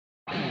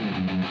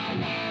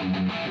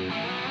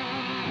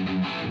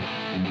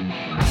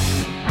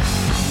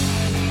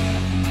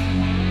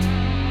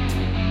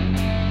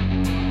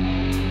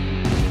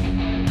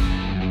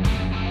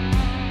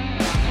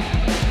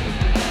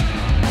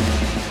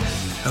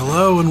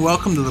Hello and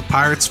welcome to the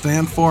Pirates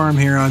Fan Forum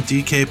here on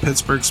DK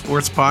Pittsburgh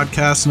Sports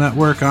Podcast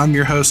Network. I'm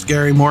your host,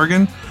 Gary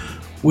Morgan.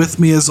 With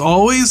me, as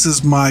always,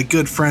 is my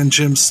good friend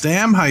Jim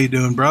Stam. How you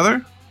doing,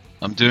 brother?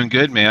 I'm doing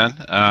good, man.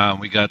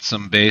 We got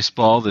some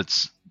baseball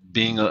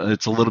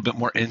it's a little bit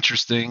more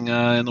interesting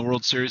in the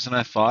World Series than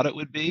I thought it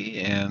would be,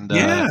 and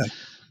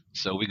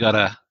so we got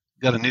a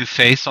new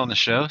face on the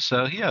show.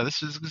 So yeah,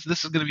 this is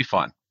going to be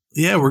fun.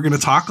 Yeah, we're going to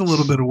talk a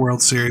little bit of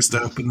World Series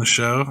to open the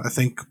show. I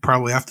think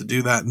probably have to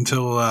do that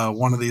until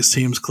one of these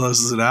teams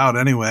closes it out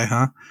anyway,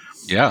 huh?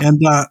 Yeah.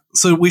 And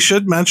so we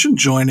should mention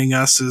joining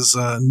us is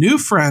a new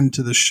friend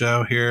to the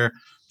show here,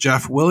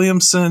 Jeff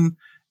Williamson.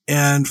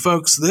 And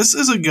folks, this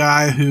is a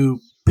guy who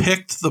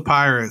picked the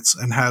Pirates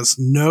and has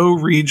no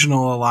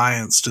regional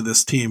alliance to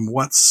this team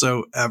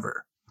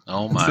whatsoever.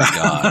 Oh, my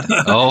God.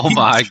 Oh,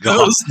 my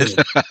God.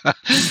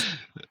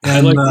 I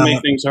like to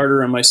make things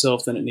harder on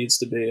myself than it needs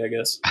to be, I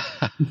guess.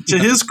 To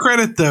his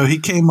credit, though, he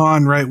came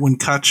on right when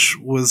Kutch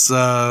was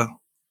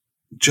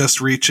just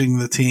reaching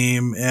the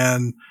team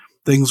and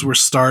things were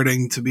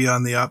starting to be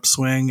on the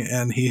upswing,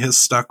 and he has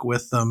stuck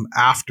with them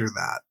after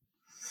that.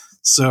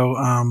 So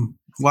a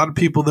lot of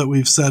people that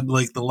we've said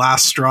like the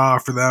last straw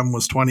for them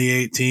was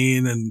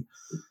 2018, and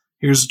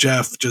here's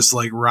Jeff just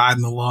like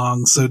riding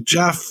along. So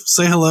Jeff,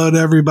 say hello to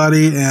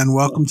everybody and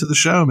welcome to the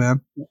show,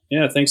 man.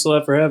 Yeah, thanks a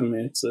lot for having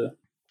me. It's an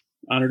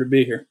honor to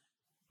be here.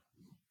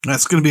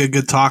 That's going to be a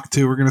good talk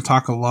too. We're going to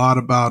talk a lot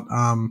about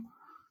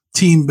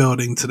team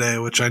building today,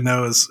 which I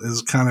know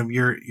is kind of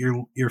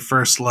your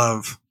first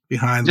love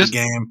behind the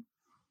game.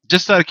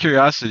 Just out of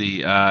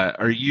curiosity,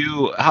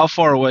 how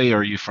far away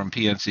are you from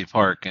PNC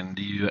Park, and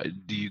do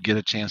you get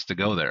a chance to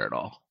go there at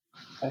all?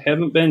 I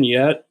haven't been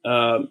yet.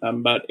 I'm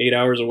about 8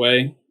 hours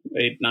away,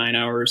 9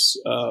 hours.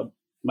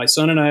 My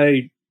son and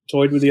I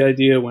toyed with the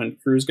idea when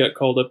Cruz got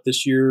called up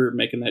this year,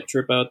 making that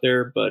trip out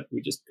there, but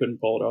we just couldn't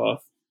pull it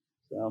off.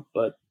 So,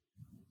 but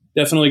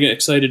definitely get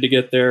excited to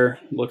get there.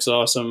 It looks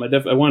awesome.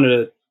 I wanted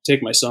to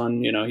take my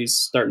son. You know, he's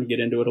starting to get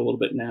into it a little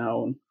bit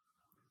now, and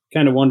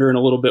kind of wondering a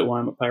little bit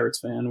why I'm a Pirates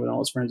fan when all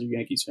his friends are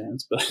Yankees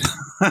fans. But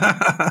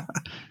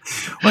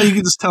well, you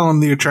can just tell him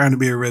that you're trying to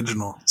be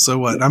original. So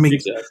what? I mean,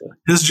 exactly.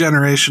 His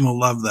generation will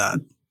love that.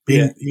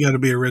 You got to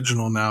be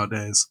original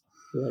nowadays.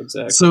 Yeah,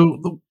 exactly.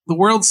 So the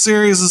World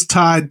Series is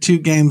tied 2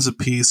 games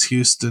apiece,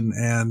 Houston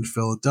and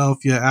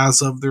Philadelphia,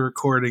 as of the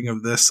recording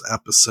of this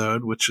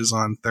episode, which is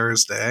on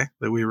Thursday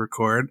that we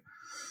record.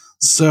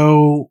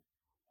 So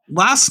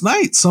last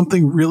night,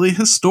 something really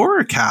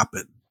historic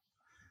happened.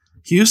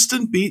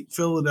 Houston beat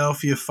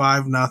Philadelphia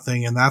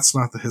 5-0, and that's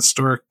not the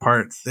historic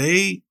part.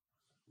 They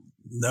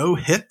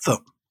no-hit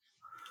them.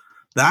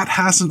 That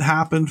hasn't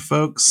happened,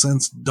 folks,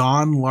 since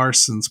Don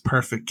Larson's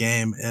perfect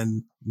game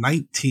in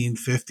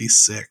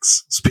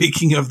 1956.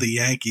 Speaking of the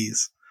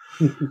Yankees.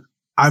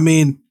 I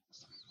mean,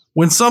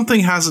 when something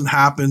hasn't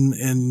happened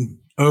in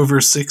over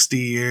 60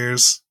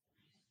 years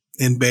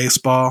in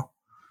baseball,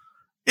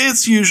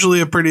 it's usually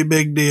a pretty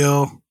big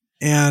deal.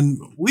 And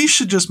we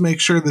should just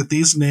make sure that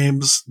these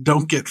names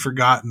don't get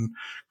forgotten.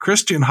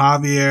 Christian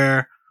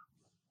Javier,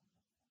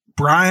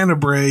 Brian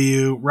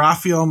Abreu,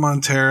 Rafael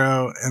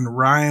Montero, and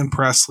Ryan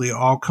Presley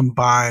all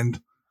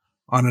combined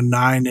on a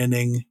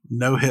 9-inning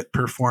no-hit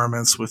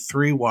performance with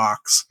 3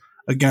 walks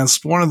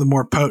against one of the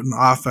more potent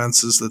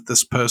offenses that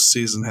this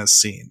postseason has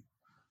seen.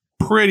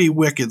 Pretty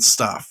wicked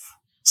stuff.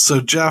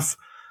 So, Jeff,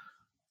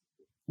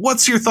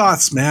 what's your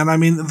thoughts, man? I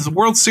mean, has the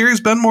World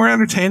Series been more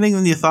entertaining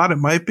than you thought it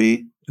might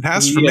be? It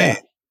has for me.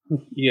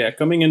 Yeah,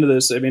 coming into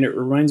this, I mean, it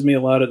reminds me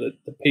a lot of the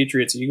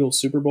Patriots-Eagles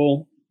Super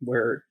Bowl,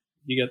 where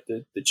you got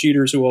the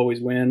cheaters who always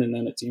win and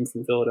then a team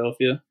from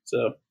Philadelphia.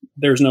 So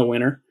there's no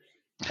winner.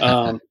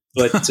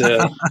 But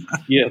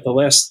yeah, the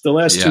last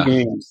 2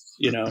 games,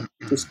 you know,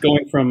 just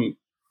going from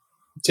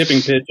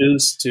tipping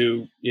pitches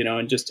to, you know,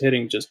 and just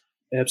hitting just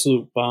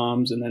absolute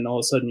bombs, and then all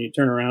of a sudden you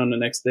turn around the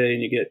next day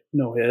and you get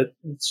no hit.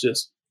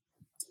 It's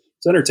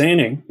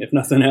entertaining, if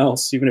nothing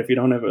else, even if you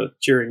don't have a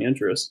cheering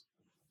interest.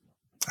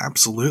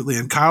 Absolutely.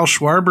 And Kyle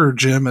Schwarber,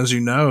 Jim, as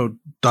you know,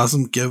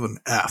 doesn't give an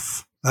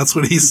F. That's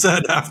what he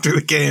said after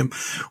the game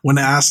when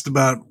asked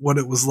about what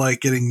it was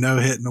like getting no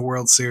hit in a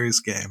World Series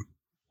game.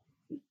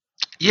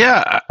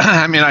 Yeah,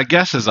 I mean, I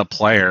guess as a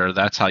player,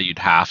 that's how you'd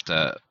have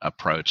to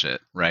approach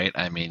it, right?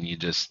 I mean, you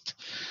just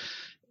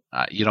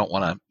you don't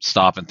want to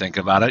stop and think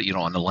about it. You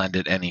don't want to lend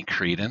it any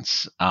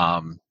credence.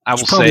 I will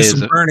say,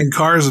 some burning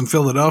cars in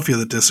Philadelphia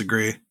that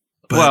disagree.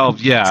 But. Well,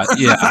 yeah,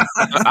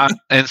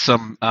 and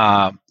some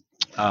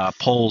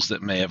poles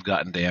that may have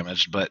gotten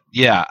damaged. But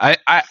yeah,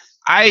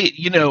 I,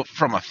 you know,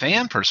 from a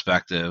fan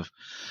perspective,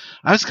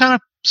 I was kind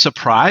of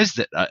surprised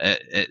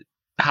at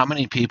how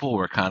many people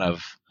were kind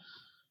of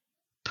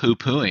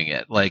poo-pooing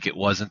it, like it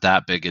wasn't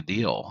that big a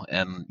deal.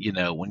 And, you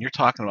know, when you're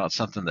talking about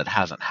something that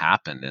hasn't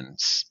happened in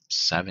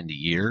 70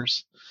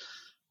 years,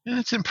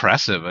 it's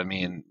impressive. I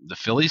mean, the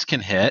Phillies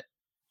can hit.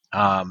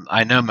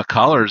 I know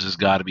McCullers has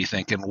got to be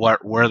thinking,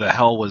 where the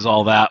hell was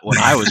all that when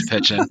I was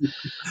pitching?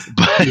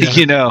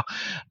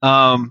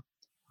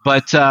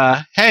 But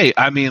hey,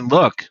 I mean,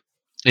 look,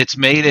 it's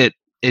made it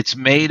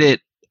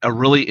a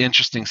really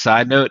interesting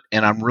side note,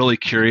 and I'm really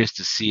curious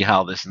to see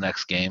how this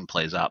next game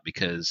plays out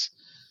because,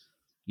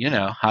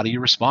 how do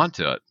you respond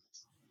to it?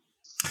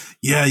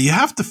 Yeah, you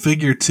have to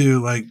figure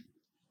too, like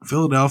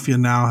Philadelphia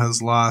now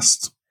has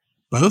lost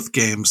both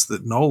games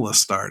that Nola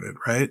started,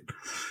 right?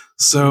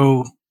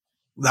 So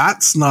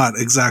that's not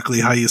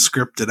exactly how you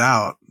script it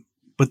out,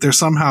 but they're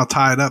somehow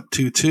tied up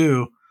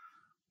 2-2.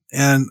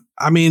 And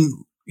I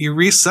mean, you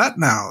reset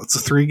now. It's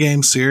a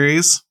 3-game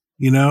series.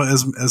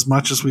 As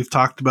much as we've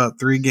talked about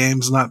 3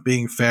 games not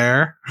being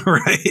fair,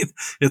 right?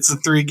 It's a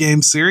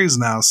 3-game series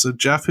now. So,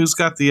 Jeff, who's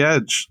got the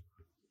edge?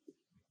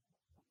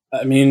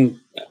 I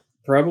mean,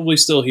 probably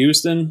still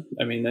Houston.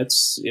 I mean,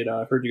 that's,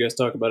 I've heard you guys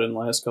talk about it in the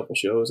last couple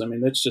shows. I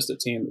mean, that's just a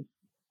team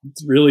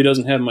that really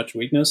doesn't have much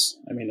weakness.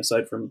 I mean,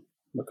 aside from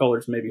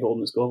McCullers maybe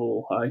holding his glove a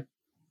little high.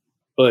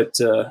 But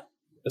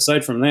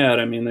aside from that,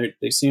 I mean,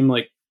 they seem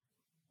like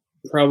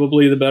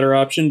probably the better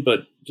option,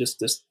 but just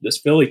this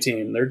Philly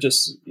team, they're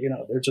just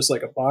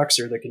like a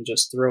boxer that can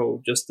just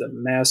throw just a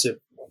massive,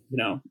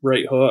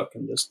 right hook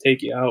and just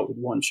take you out with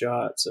one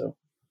shot. So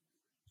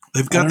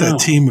they've got that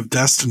team of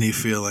destiny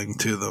feeling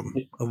to them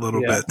a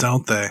little bit,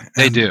 don't they?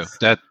 They do.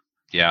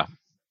 Yeah.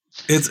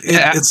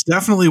 It's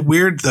definitely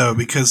weird though,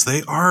 because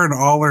they are an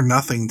all or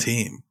nothing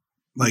team.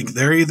 Like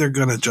they're either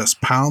going to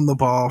just pound the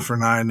ball for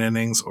 9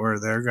 innings or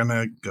they're going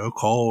to go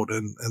cold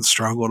and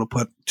struggle to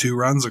put 2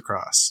 runs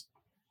across.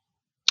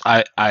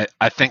 I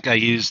think I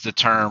used the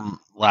term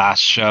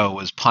last show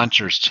was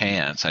puncher's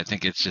chance. I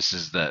think it's just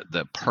is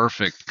the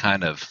perfect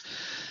kind of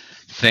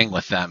thing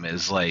with them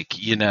is like,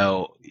 you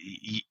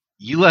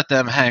let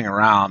them hang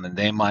around and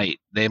they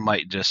might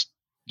just,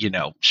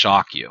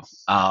 shock you.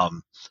 I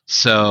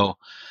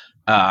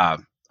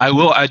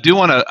do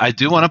want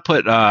to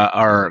put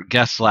our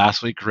guest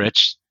last week,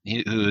 Rich,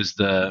 who is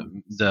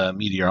the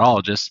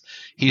meteorologist.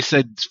 He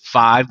said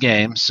 5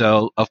 games,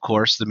 so of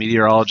course the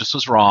meteorologist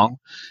was wrong,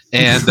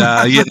 and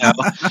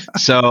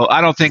so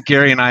I don't think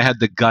Gary and I had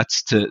the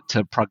guts to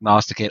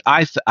prognosticate.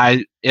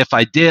 If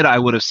I did, I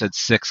would have said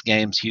 6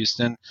 games,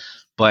 Houston,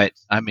 but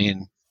I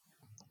mean,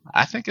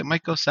 I think it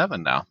might go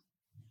 7 now.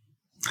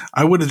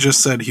 I would have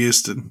just said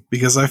Houston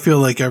because I feel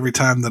like every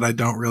time that I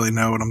don't really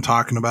know what I'm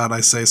talking about,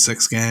 I say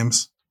 6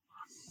 games.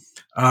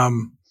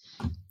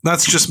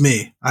 That's just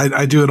me.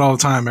 I do it all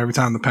the time. Every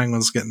time the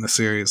Penguins get in the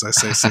series, I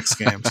say 6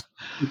 games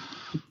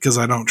because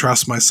I don't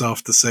trust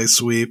myself to say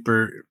sweep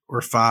or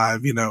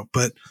 5,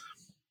 but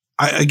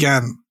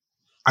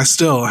I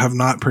still have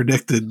not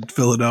predicted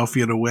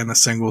Philadelphia to win a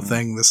single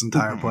thing this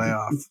entire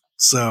playoff.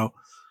 So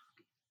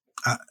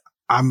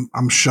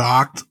I'm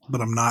shocked, but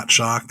I'm not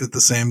shocked at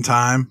the same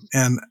time.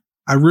 And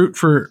I root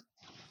for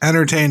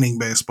entertaining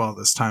baseball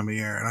this time of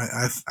year.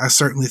 And I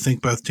certainly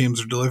think both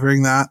teams are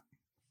delivering that.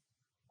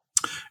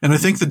 And I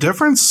think the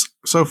difference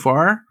so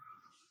far,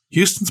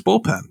 Houston's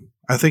bullpen.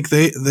 I think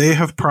they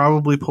have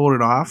probably pulled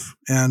it off.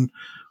 And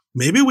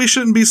maybe we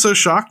shouldn't be so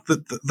shocked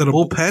that a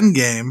bullpen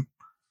game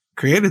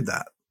created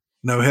that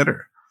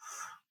no-hitter.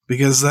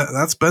 Because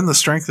that's been the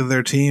strength of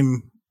their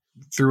team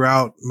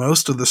throughout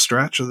most of the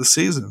stretch of the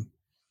season.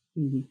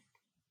 Mm-hmm.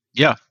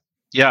 Yeah.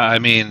 I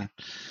mean,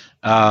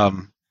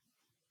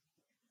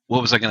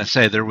 what was I going to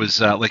say? There was,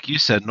 like you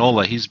said,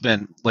 Nola, he's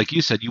been, like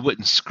you said, you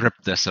wouldn't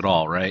script this at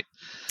all, right?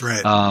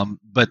 Right.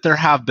 But there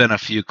have been a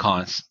few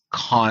constants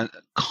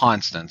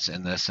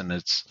in this, and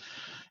it's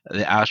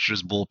the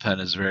Astros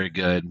bullpen is very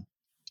good.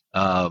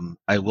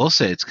 I will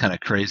say it's kind of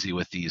crazy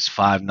with these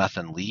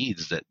 5-0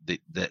 leads that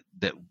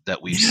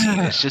we've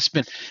seen.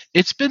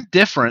 It's been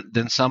different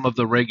than some of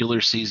the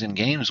regular season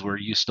games we're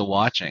used to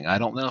watching. I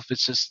don't know if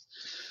it's just,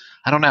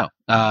 I don't know.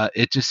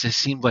 It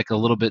seemed like a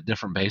little bit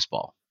different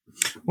baseball.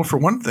 Well, for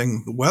one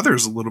thing, the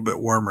weather's a little bit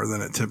warmer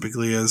than it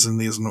typically is in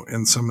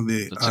some of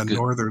the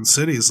northern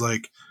cities.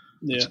 Like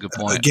that's a good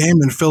point. A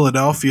game in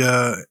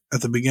Philadelphia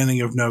at the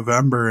beginning of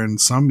November in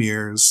some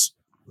years,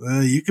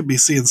 you could be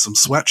seeing some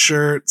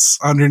sweatshirts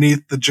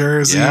underneath the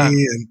jersey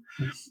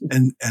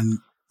and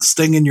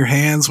stinging your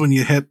hands when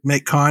you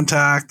make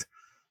contact.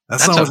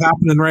 That's not what's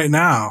happening right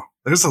now.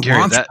 There's a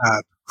launch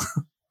pad.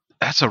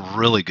 That's a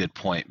really good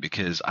point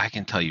because I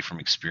can tell you from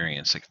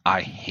experience, like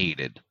I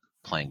hated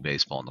playing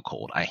baseball in the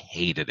cold. I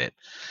hated it.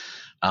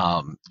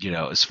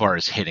 As far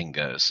as hitting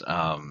goes.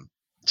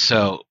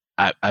 So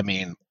I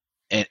mean,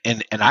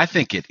 and I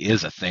think it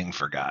is a thing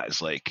for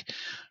guys. Like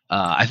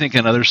I think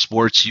in other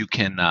sports you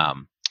can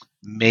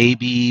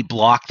maybe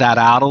block that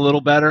out a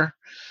little better.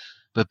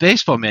 But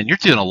baseball, man, you're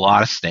doing a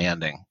lot of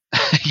standing.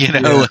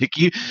 Like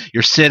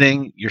you're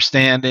sitting, you're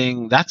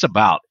standing. That's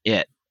about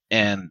it.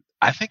 And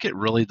I think it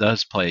really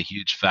does play a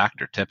huge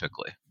factor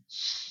typically.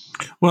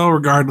 Well,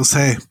 regardless,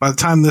 hey, by the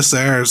time this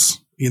airs,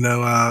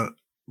 the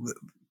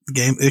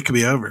game, it could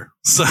be over.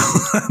 So,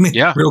 I mean,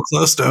 real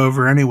close to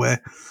over anyway.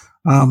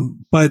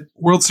 But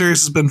World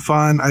Series has been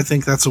fun. I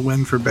think that's a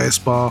win for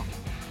baseball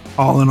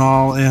all in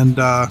all. And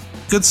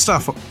good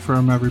stuff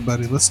from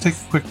everybody. Let's take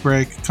a quick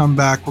break. Come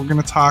back. We're going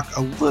to talk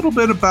a little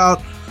bit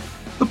about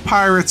the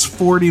Pirates'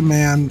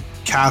 40-man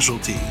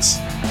casualties.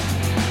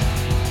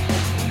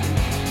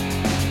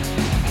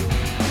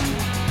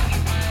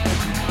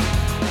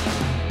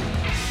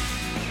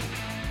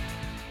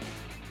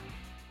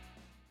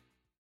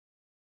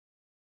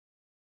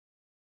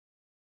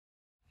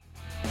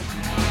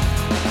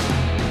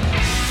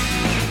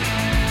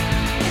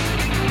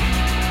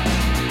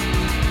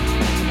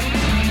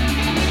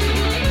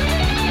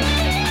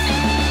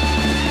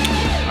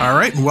 All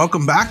right, and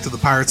welcome back to the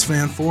Pirates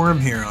Fan Forum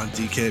here on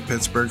DK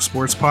Pittsburgh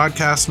Sports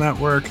Podcast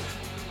Network.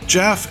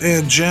 Jeff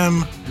and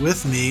Jim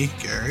with me,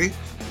 Gary,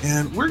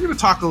 and we're going to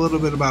talk a little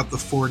bit about the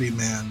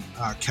 40-man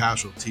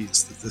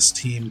casualties that this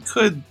team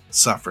could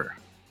suffer.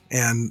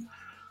 And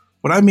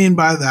what I mean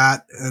by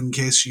that, in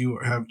case you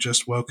have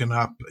just woken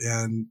up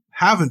and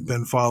haven't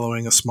been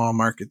following a small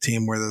market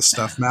team where this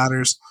stuff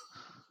matters,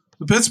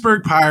 the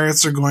Pittsburgh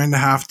Pirates are going to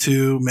have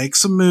to make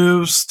some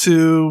moves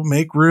to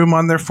make room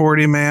on their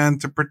 40-man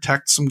to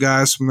protect some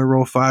guys from the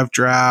Rule 5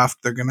 draft.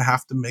 They're going to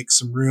have to make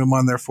some room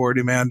on their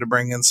 40-man to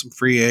bring in some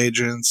free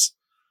agents.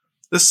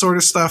 This sort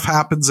of stuff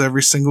happens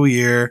every single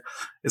year.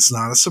 It's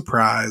not a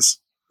surprise.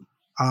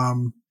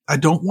 I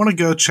don't want to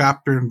go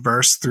chapter and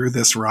verse through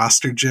this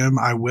roster, Jim.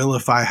 I will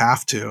if I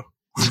have to.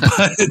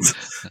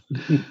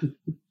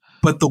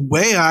 But the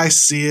way I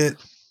see it,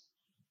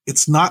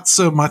 it's not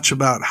so much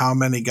about how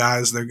many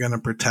guys they're going to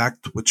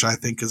protect, which I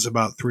think is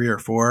about 3 or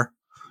 4.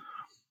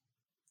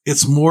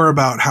 It's more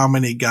about how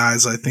many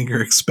guys I think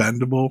are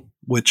expendable,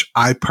 which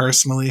I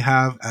personally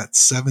have at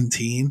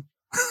 17.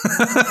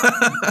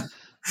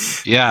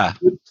 Yeah.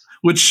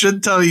 Which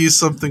should tell you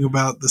something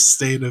about the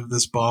state of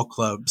this ball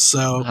club.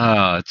 So,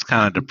 it's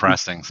kind of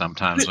depressing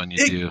sometimes when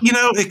you do. You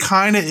know, it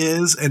kind of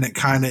is and it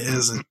kind of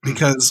isn't,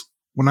 because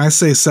when I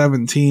say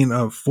 17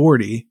 of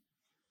 40,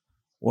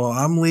 well,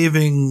 I'm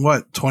leaving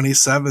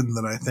 27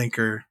 that I think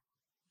are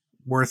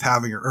worth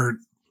having, or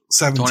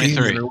 17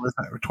 that are worth,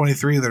 or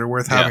 23 that are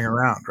worth having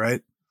around,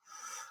 right?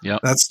 Yeah,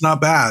 that's not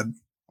bad.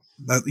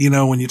 That, you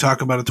know, when you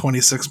talk about a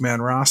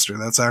 26-man roster,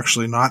 that's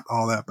actually not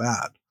all that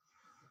bad.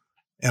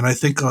 And I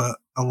think a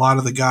lot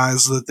of the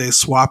guys that they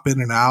swap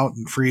in and out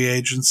in free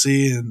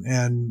agency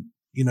and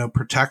you know,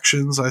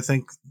 protections, I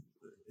think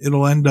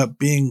it'll end up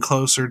being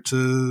closer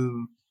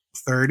to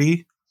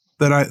 30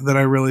 that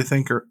I really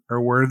think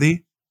are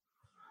worthy.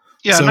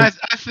 Yeah, so,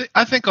 and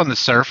I think on the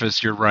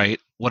surface you're right.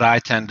 What I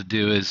tend to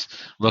do is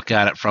look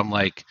at it from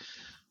like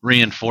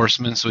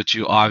reinforcements, which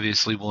you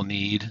obviously will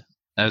need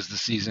as the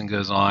season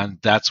goes on.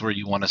 That's where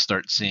you want to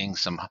start seeing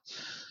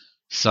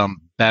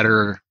some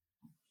better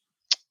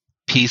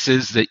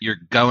pieces that you're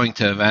going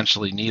to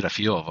eventually need a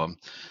few of them.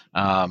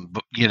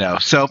 But you know,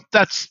 so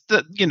that's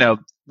the, you know,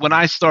 when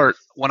I start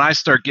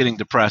getting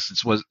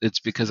depressed, it's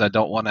because I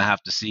don't want to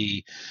have to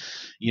see,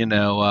 you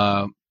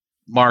know,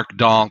 Mark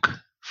Donk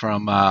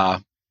from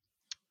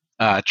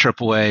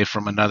AAA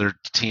from another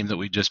team that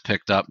we just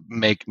picked up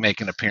make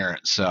an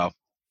appearance. So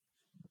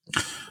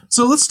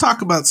let's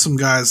talk about some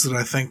guys that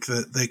I think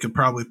that they could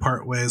probably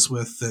part ways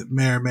with that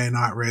may or may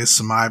not raise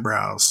some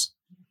eyebrows,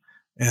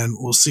 and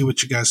we'll see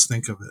what you guys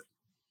think of it.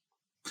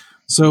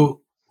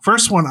 So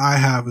first one I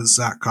have is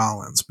Zach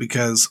Collins,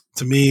 because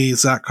to me,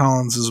 Zach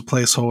Collins is a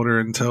placeholder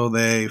until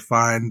they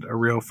find a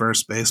real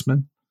first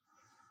baseman.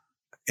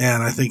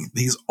 And I think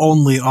he's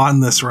only on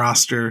this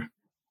roster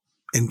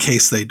in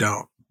case they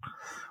don't,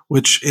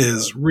 which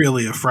is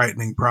really a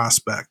frightening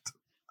prospect.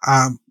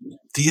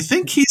 Do you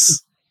think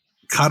he's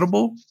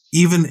cuttable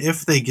even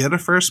if they get a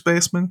first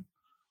baseman?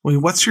 I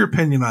mean, what's your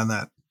opinion on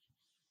that,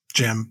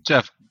 Jim?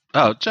 Jeff,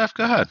 go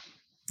ahead.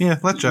 Yeah,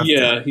 let Jeff.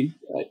 Yeah,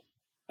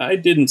 I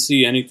didn't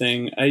see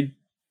anything.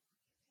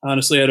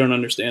 Honestly, I don't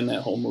understand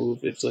that whole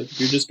move. It's like, if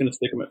you're just going to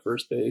stick him at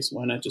first base,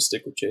 why not just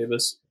stick with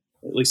Chavis?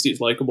 At least he's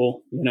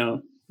likable. You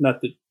know, not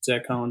that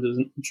Zach Collins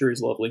isn't. I'm sure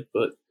he's lovely,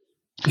 but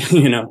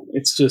you know,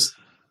 it's just,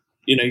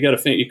 you know, you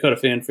cut a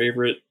fan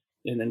favorite,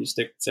 and then you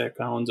stick Zach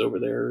Collins over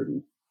there,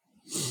 and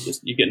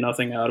just you get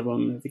nothing out of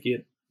him. I think he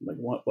had like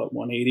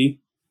 180.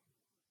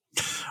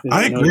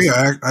 I agree.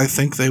 I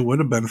think they would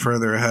have been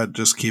further ahead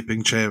just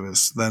keeping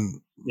Chavis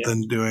than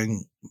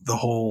doing the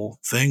whole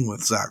thing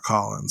with Zach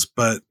Collins,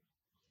 but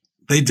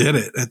they did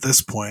it at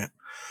this point.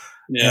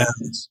 Yeah.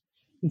 And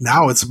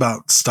now it's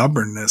about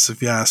stubbornness,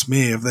 if you ask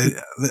me. If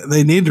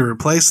they need to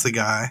replace the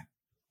guy,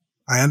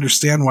 I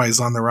understand why he's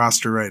on the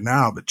roster right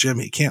now, but Jim,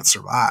 he can't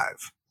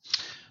survive.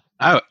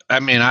 I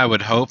mean, I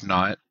would hope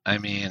not. I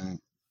mean,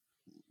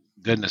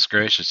 goodness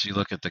gracious, you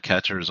look at the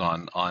catchers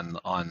on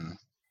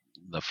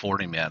the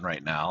 40-man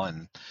right now,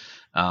 and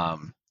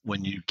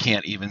when you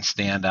can't even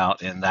stand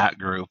out in that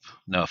group,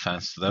 no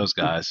offense to those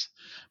guys,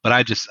 but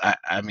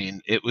I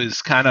mean, it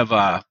was kind of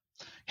a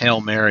Hail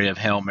Mary of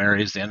Hail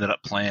Marys. They ended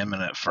up playing him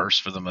in at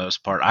first for the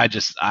most part. I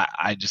just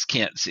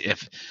can't see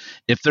if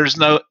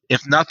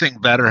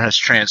nothing better has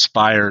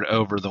transpired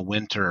over the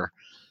winter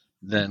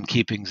than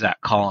keeping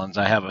Zach Collins.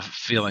 I have a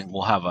feeling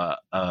we'll have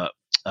a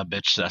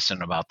bitch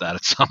session about that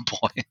at some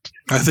point.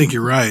 I think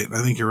you're right.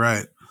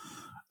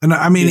 And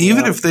I mean,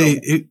 even if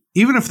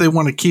even if they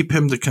want to keep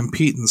him to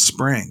compete in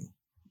spring,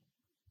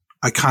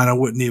 I kind of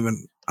wouldn't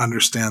even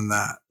understand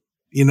that.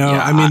 You know,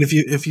 Yeah, I mean,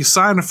 if you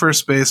sign a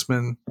first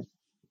baseman,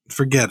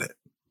 forget it.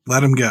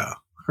 Let him go.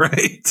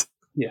 Right?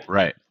 Yeah.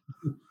 Right.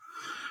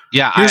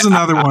 Yeah. Here's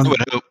another one.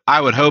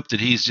 I would hope that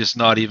he's just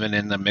not even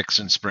in the mix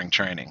in spring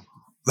training.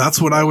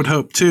 That's what I would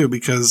hope too,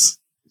 because,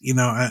 you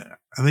know, I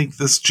think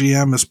this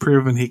GM has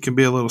proven he can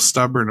be a little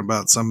stubborn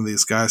about some of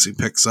these guys he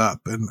picks up,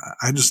 and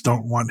I just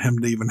don't want him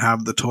to even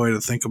have the toy to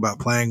think about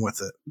playing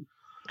with it.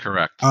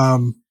 Correct.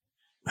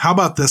 How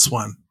about this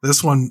one?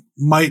 This one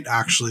might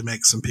actually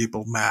make some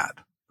people mad.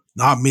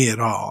 Not me at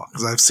all,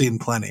 because I've seen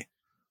plenty.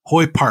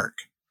 Hoy Park.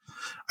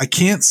 I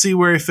can't see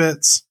where he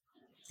fits.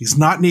 He's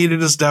not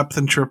needed as depth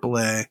in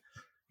AAA.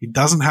 He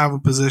doesn't have a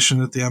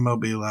position at the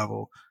MLB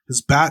level.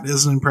 His bat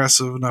isn't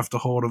impressive enough to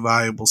hold a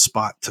valuable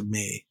spot to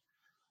me.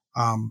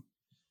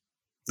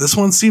 This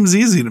one seems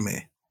easy to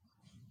me.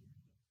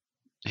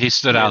 He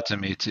stood out to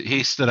me too.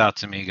 He stood out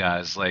to me,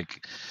 guys.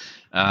 Like,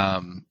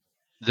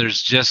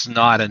 there's just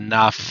not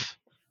enough.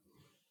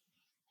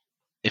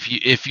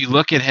 If you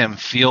look at him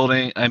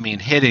fielding, I mean,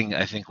 hitting,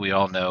 I think we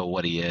all know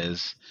what he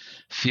is.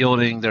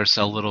 Fielding, there's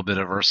a little bit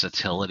of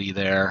versatility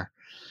there,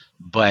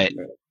 but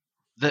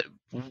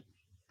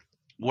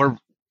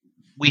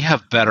we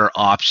have better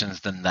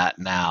options than that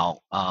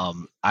now.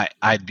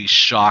 I'd be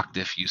shocked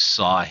if you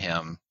saw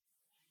him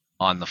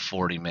on the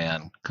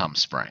 40-man come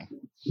spring.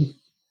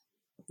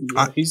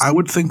 Yeah, I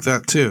would think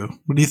that too.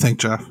 What do you think,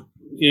 Jeff?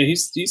 Yeah,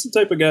 he's the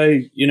type of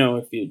guy, you know,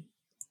 if you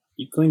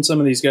clean some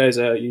of these guys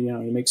out, you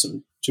know, you make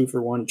some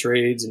 2-for-1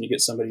 trades and you get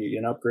somebody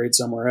an upgrade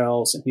somewhere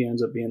else and he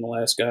ends up being the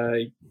last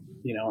guy,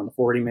 you know, on the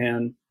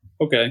 40-man.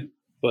 Okay.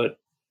 But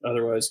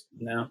otherwise,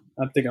 no,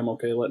 I think I'm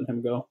okay letting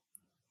him go.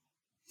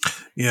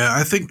 Yeah,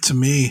 I think to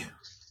me,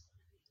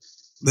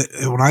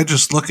 when I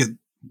just look at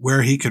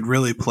where he could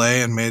really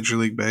play in Major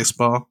League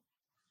Baseball,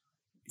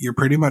 you're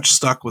pretty much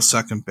stuck with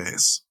second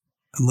base.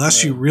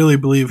 Unless you really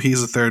believe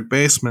he's a third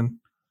baseman,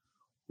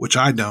 which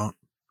I don't.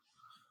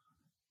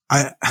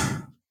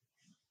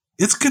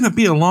 It's going to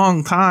be a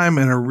long time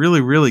and a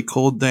really, really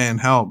cold day in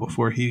hell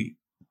before he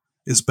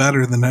is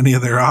better than any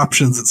of their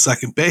options at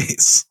second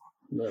base.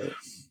 Right.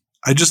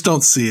 I just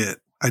don't see it.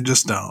 I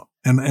just don't.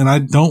 And I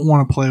don't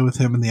want to play with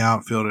him in the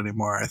outfield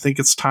anymore. I think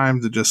it's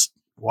time to just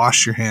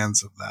wash your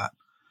hands of that.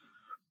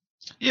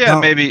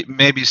 Yeah,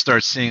 maybe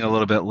start seeing a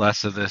little bit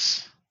less of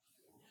this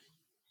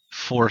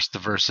forced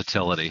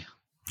versatility.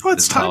 Well,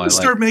 it's time to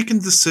start making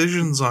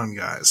decisions on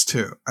guys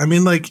too. I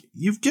mean, like,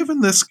 you've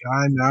given this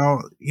guy now,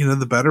 you know,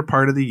 the better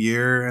part of the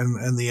year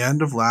and the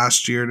end of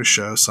last year to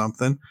show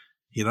something.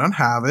 He don't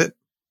have it,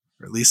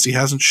 or at least he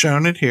hasn't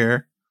shown it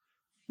here.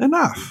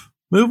 Enough.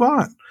 Move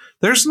on.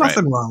 There's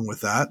nothing wrong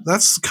with that.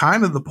 That's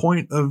kind of the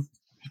point of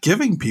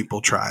giving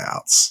people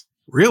tryouts.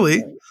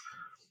 Really,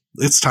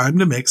 it's time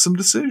to make some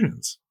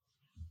decisions.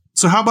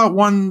 So how about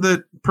one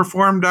that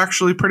performed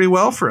actually pretty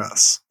well for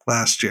us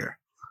last year?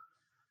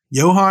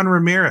 Yohan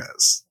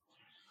Ramirez.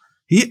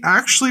 He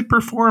actually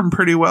performed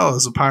pretty well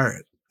as a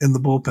Pirate in the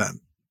bullpen.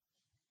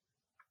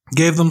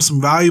 Gave them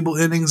some valuable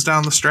innings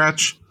down the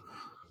stretch.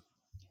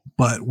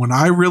 But when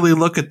I really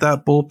look at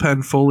that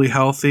bullpen fully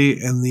healthy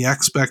and the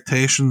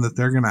expectation that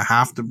they're going to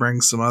have to bring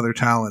some other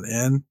talent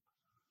in,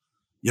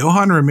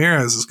 Yohan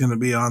Ramirez is going to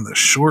be on the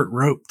short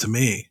rope to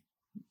me.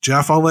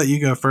 Jeff, I'll let you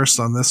go first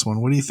on this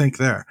one. What do you think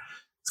there?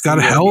 It's got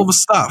a hell of a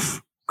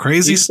stuff.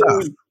 Crazy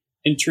stuff.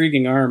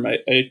 Intriguing arm.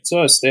 I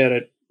saw a stat.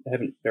 I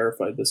haven't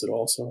verified this at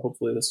all, so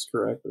hopefully this is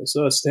correct. But I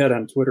saw a stat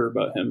on Twitter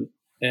about him,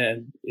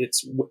 and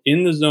it's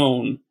in the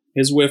zone.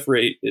 His whiff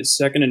rate is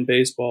second in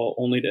baseball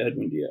only to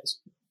Edwin Diaz,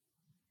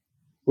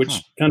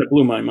 which kind of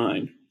blew my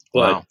mind.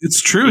 But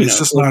it's true. He's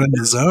just not in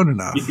the zone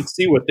enough. You can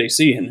see what they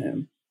see in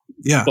him.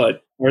 Yeah.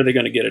 But are they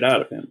going to get it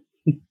out of him?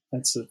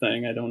 That's the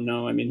thing. I don't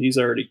know. I mean, he's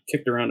already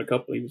kicked around a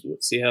couple. He was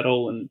with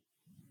Seattle and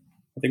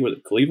I think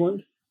with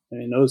Cleveland. I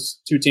mean, those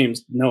two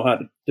teams know how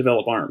to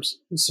develop arms.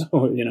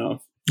 So, you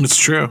know. It's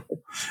true.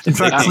 In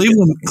fact,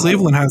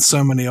 Cleveland had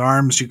so many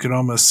arms, you could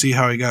almost see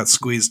how he got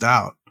squeezed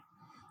out.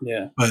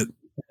 Yeah. But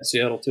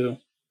Seattle, too.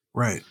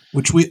 Right.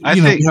 Which we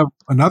have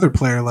another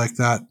player like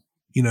that.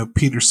 You know,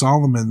 Peter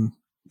Solomon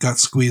got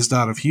squeezed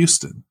out of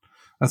Houston.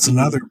 That's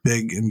another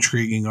big,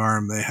 intriguing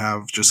arm they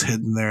have just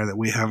hidden there that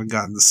we haven't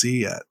gotten to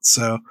see yet.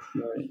 So,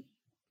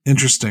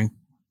 interesting.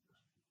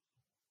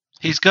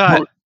 He's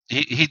got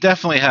he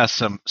definitely has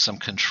some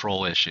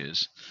control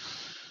issues,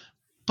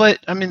 but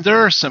I mean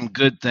there are some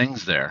good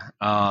things there.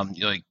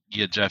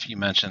 Jeff, you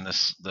mentioned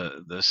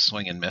the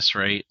swing and miss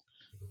rate.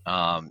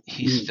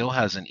 He still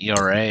has an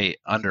ERA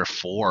under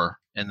 4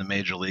 in the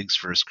major leagues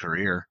for his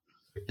career.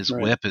 His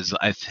whip is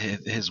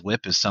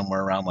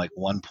somewhere around like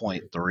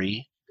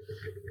 1.30.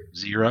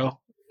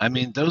 I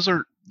mean, those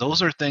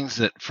are things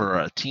that for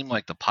a team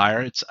like the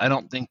Pirates, I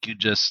don't think you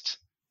just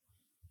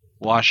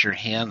wash your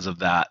hands of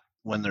that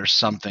when there's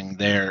something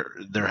there.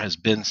 There has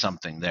been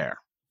something there,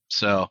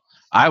 so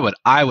I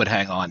would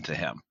hang on to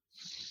him.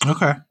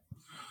 Okay.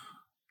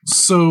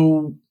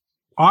 So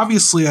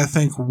obviously, I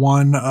think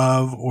one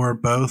of or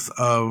both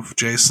of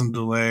Jason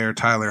DeLay or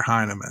Tyler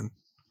Heineman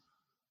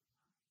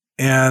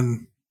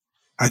And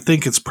I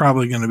think it's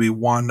probably going to be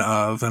one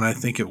of, and I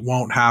think it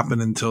won't happen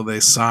until they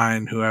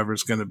sign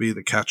whoever's going to be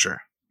the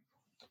catcher.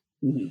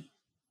 Mm-hmm.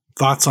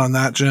 Thoughts on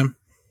that, Jim?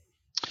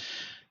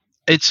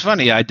 It's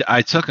funny.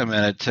 I took a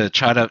minute to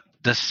try to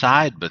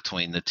decide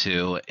between the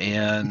two,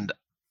 and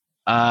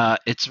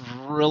it's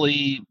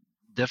really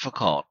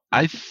difficult.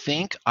 I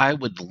think I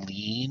would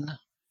lean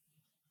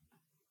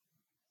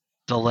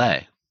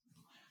Delay.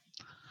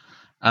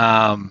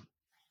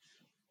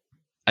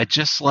 I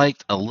just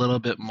liked a little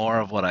bit more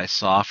of what I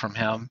saw from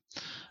him.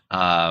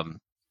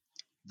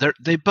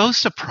 They both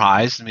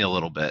surprised me a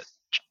little bit,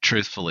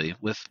 truthfully,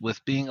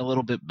 with being a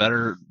little bit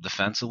better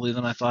defensively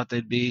than I thought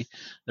they'd be.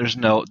 There's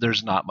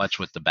not much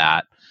with the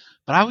bat,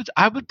 but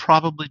I would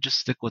probably just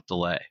stick with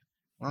Delay.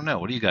 I don't know.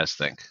 What do you guys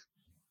think?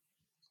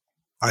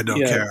 I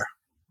don't care.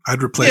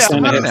 I'd replace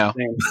them. I know.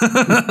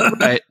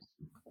 Right.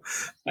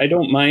 I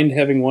don't mind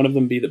having one of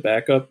them be the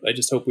backup. I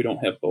just hope we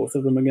don't have both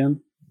of them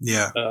again.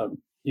 Yeah.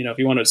 If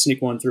you want to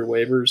sneak one through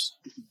waivers,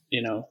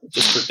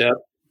 just for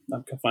depth,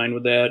 I'm fine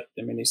with that.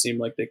 I mean, they seem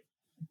like they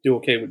do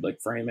okay with like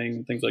framing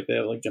and things like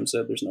that. Like Jim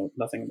said, there's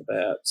nothing in the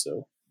bat.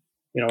 So,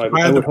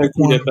 I would hope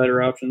we get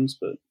better options.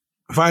 But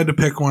if I had to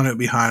pick one, it'd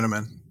be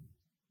Heineman.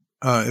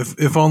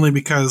 If only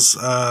because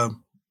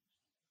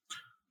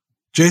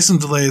Jason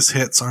Delay's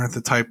hits aren't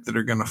the type that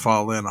are going to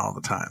fall in all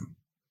the time.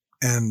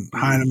 And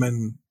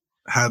Heineman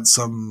had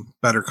some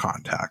better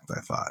contact,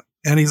 I thought.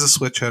 And he's a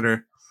switch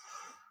hitter.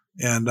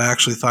 And I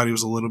actually thought he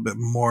was a little bit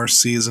more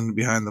seasoned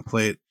behind the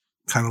plate.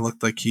 Kind of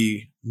looked like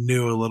he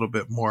knew a little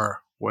bit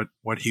more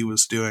what he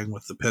was doing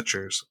with the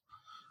pitchers.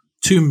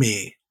 To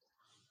me,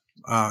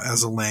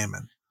 as a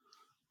layman.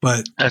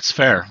 But that's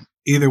fair.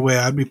 Either way,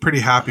 I'd be pretty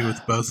happy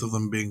with both of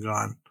them being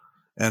gone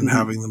and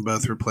having them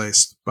both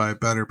replaced by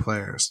better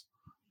players.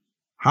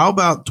 How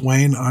about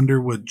Dwayne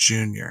Underwood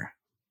Jr.?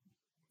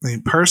 I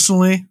mean,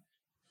 personally,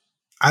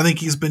 I think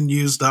he's been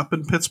used up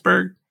in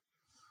Pittsburgh.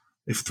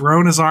 They've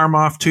thrown his arm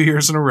off 2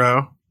 years in a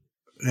row,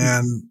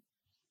 and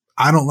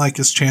I don't like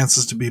his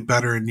chances to be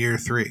better in year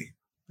 3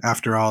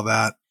 after all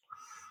that.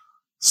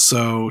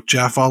 So,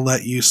 Jeff, I'll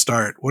let you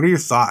start. What are your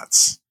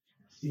thoughts?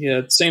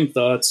 Yeah, same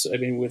thoughts. I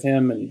mean, with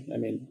him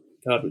and,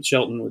 God, with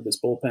Shelton, with this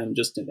bullpen,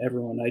 just in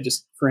everyone, I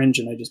just cringe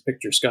and I just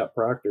picture Scott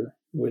Proctor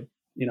with,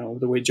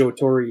 the way Joe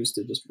Torre used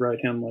to just ride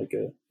him like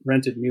a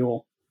rented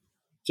mule,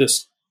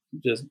 just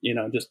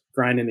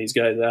grinding these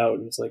guys out.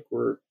 And it's like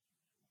we're,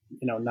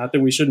 not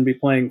that we shouldn't be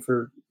playing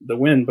for the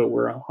win, but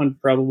we're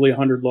probably a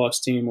 100-loss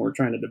team. We're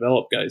trying to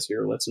develop guys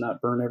here. Let's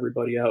not burn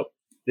everybody out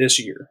this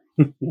year.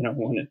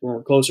 When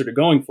we're closer to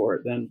going for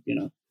it, then,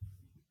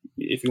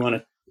 if you want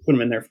to put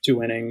them in there for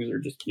 2 innings or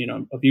just,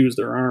 abuse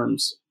their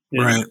arms,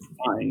 right?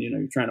 Fine.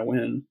 You're trying to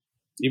win.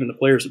 Even the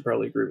players would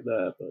probably agree with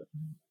that, but.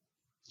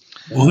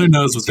 Well, who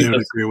knows what they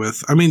would agree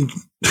with? I mean,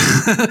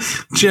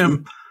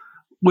 Jim,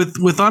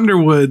 with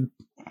Underwood,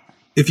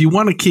 if you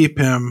want to keep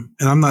him,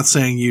 and I'm not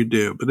saying you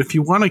do, but if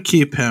you want to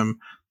keep him,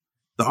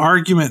 the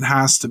argument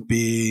has to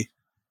be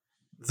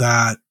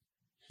that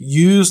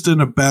used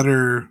in a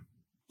better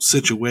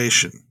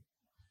situation,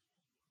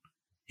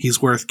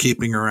 he's worth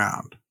keeping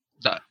around.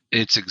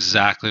 It's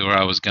exactly where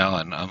I was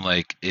going. I'm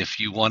like, if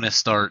you want to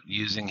start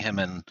using him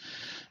and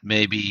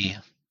maybe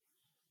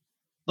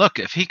look,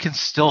 if he can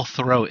still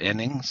throw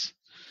innings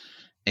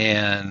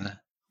and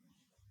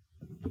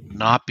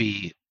not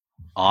be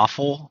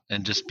awful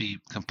and just be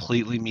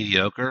completely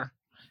mediocre,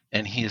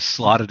 and he is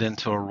slotted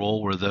into a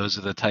role where those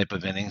are the type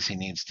of innings he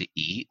needs to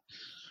eat,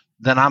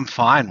 then I'm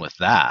fine with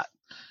that.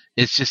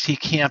 It's just he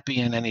can't be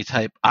in any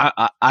type.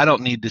 I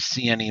don't need to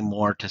see any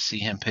more to see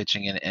him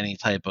pitching in any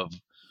type of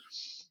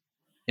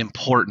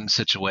important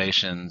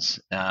situations.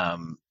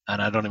 And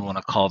I don't even want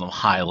to call them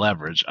high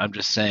leverage. I'm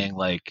just saying,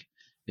 like,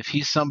 if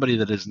he's somebody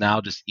that is now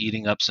just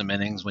eating up some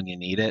innings when you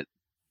need it,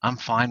 I'm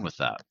fine with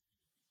that.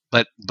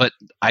 But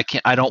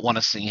I don't want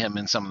to see him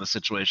in some of the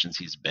situations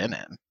he's been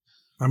in.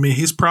 I mean,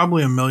 he's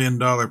probably $1 million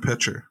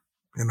pitcher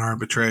in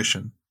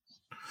arbitration.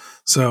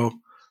 So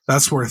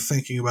that's worth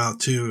thinking about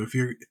too.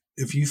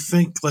 If you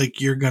think like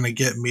you're going to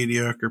get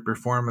mediocre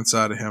performance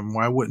out of him,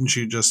 why wouldn't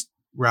you just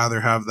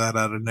rather have that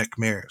out of Nick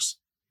Mears?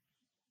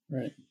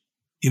 Right.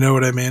 You know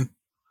what I mean?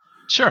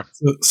 Sure.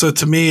 So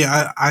to me,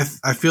 I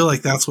feel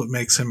like that's what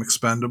makes him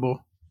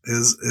expendable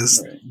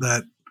is right.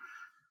 That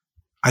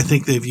I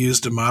think they've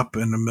used him up,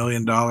 and $1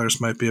 million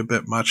might be a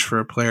bit much for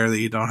a player that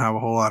you don't have a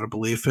whole lot of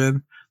belief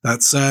in.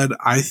 That said,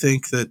 I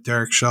think that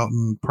Derek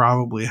Shelton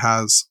probably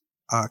has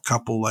a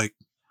couple like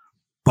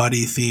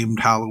buddy themed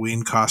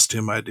Halloween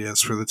costume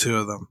ideas for the two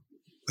of them.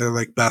 They're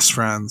like best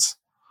friends.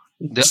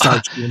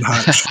 Starchy and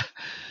Hutch.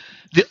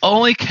 The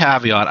only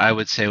caveat I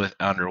would say with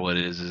Underwood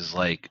is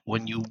like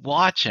when you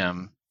watch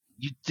him,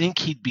 you'd think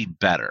he'd be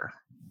better.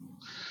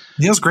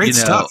 He has great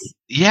stuff.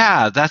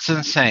 Yeah, that's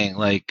insane.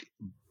 Like,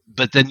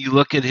 but then you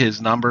look at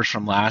his numbers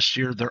from last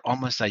year; they're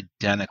almost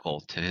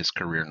identical to his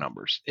career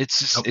numbers. It's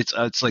just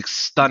it's like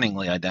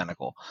stunningly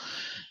identical.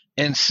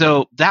 And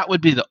so that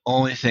would be the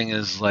only thing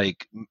is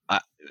like,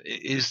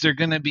 is there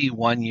going to be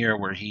 1 year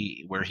where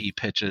he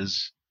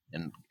pitches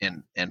and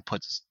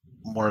puts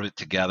more of it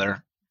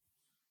together?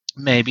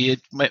 Maybe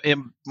it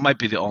might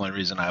be the only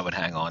reason I would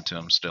hang on to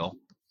him still.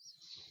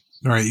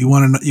 All right, you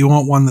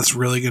want one that's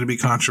really going to be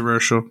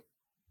controversial?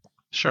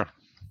 Sure.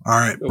 All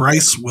right,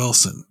 Bryce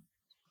Wilson.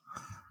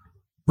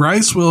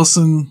 Bryce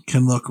Wilson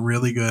can look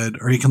really good,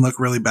 or he can look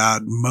really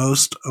bad.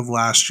 Most of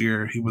last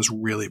year, he was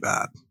really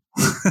bad.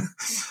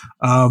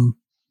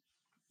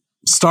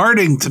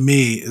 Starting, to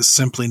me, is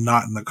simply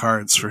not in the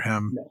cards for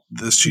him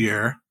this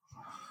year.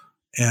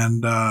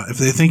 And if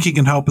they think he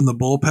can help in the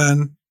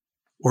bullpen,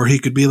 or he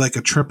could be like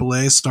a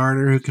AAA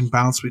starter who can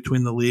bounce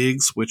between the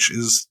leagues, which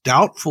is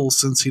doubtful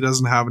since he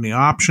doesn't have any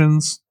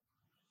options,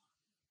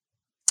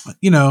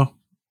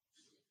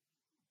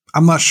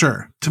 I'm not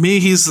sure. To me,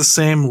 he's the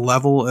same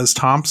level as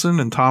Thompson,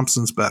 and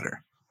Thompson's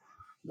better.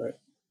 Right.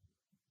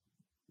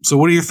 So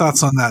what are your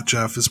thoughts on that,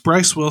 Jeff? Is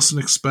Bryce Wilson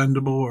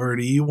expendable, or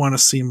do you want to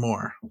see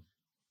more?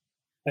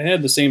 I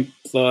had the same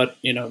thought,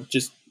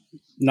 just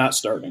not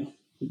starting.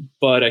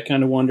 But I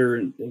kind of wonder,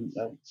 and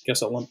I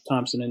guess I'll lump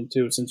Thompson in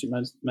too, since you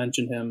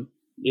mentioned him.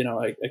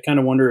 I kind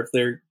of wonder if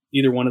they're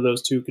either one of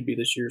those two could be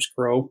this year's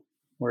Crow,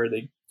 where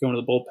they go into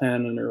the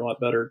bullpen and they're a lot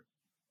better,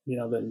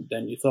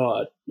 than you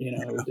thought.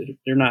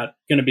 They're not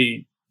going to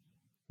be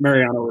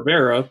Mariano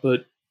Rivera,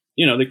 but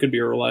they could be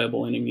a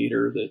reliable inning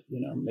eater that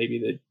maybe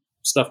the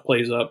stuff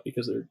plays up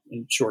because they're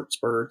in short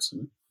spurts,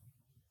 and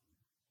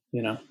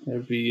it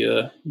would be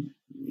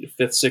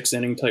fifth, sixth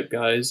inning type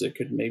guys that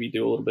could maybe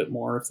do a little bit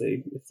more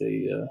if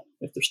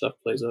their stuff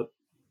plays up.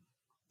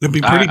 It'd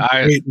be pretty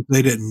great if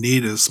they didn't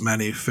need as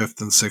many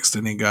fifth and sixth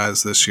inning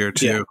guys this year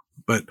too. Yeah.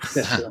 But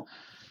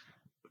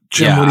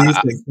Jim, what do you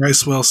think?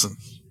 Bryce Wilson.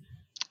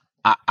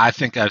 I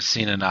think I've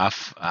seen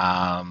enough.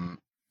 I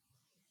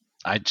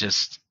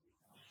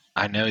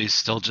know he's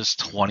still just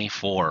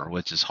 24,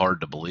 which is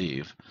hard to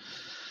believe.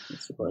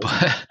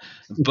 But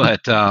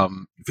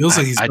it feels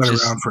like he's been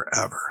around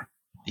forever.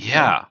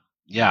 Yeah.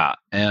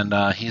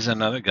 And he's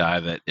another guy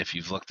that if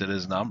you've looked at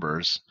his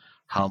numbers,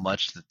 how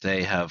much that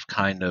they have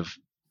kind of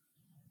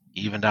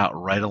evened out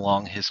right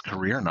along his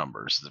career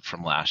numbers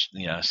from last,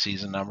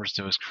 season numbers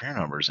to his career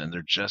numbers, and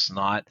they're just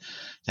not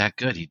that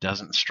good. He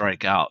doesn't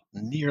strike out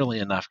nearly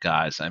enough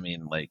guys. I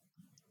mean,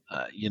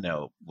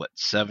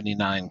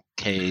 79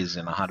 Ks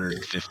in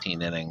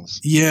 115 innings.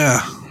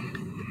 Yeah.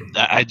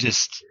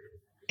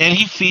 And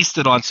he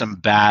feasted on some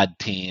bad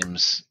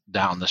teams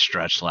down the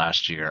stretch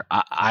last year.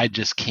 I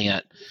just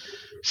can't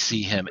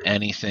see him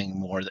anything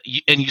more.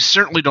 And you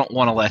certainly don't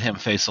want to let him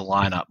face a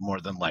lineup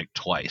more than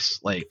twice.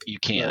 You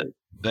can't.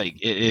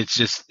 It's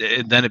just,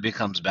 then it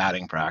becomes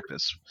batting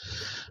practice.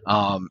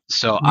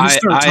 So you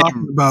start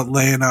talking about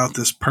laying out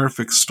this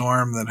perfect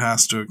storm that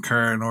has to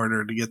occur in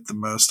order to get the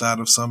most out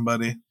of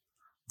somebody.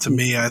 To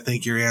me, I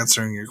think you're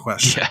answering your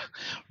question. Yeah,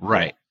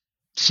 right.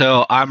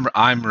 So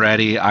I'm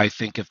ready. I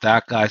think if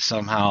that guy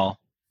somehow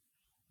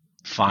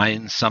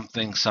finds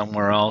something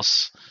somewhere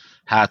else,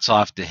 hats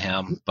off to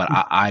him. But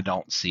I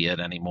don't see it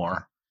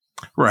anymore.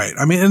 Right.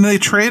 I mean, and they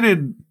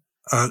traded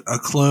a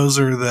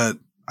closer that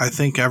I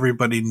think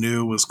everybody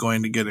knew was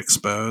going to get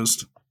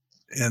exposed,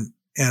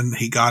 and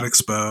he got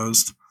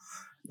exposed,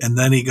 and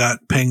then he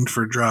got pinged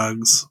for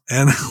drugs,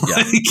 and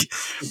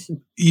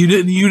you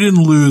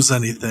didn't lose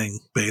anything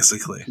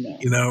basically.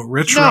 No.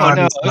 Rich Rod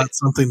is not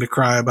something to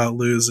cry about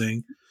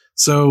losing,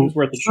 so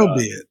be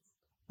it.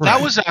 Right.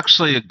 That was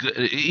actually a good,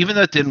 even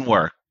though it didn't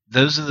work.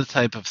 Those are the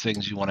type of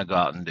things you want to go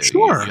out and do.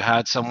 Sure. You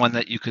had someone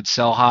that you could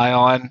sell high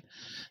on,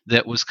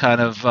 that was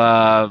kind of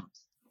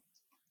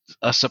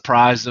a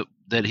surprise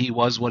that he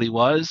was what he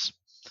was.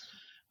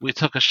 We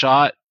took a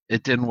shot.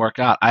 It didn't work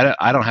out.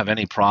 I don't have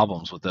any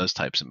problems with those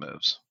types of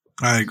moves.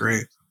 I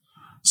agree.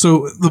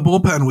 So the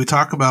bullpen we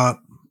talk about,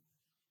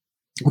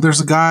 there's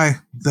a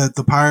guy that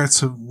the Pirates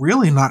have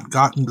really not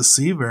gotten to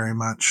see very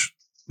much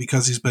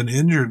because he's been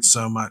injured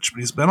so much, but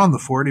he's been on the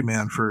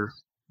 40-man for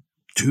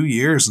 2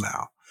 years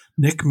now.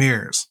 Nick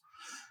Mears.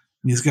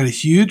 And he's got a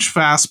huge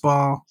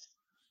fastball.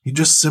 He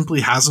just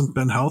simply hasn't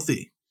been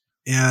healthy.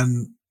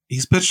 And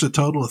he's pitched a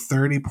total of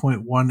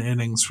 30.1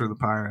 innings for the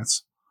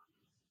Pirates.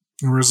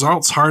 And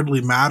results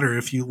hardly matter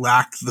if you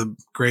lack the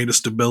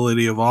greatest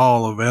ability of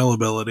all,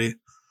 availability.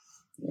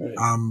 Right.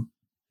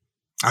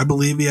 I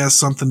believe he has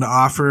something to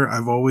offer.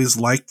 I've always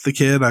liked the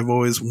kid. I've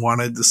always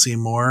wanted to see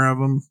more of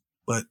him.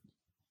 But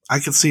I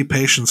could see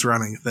patience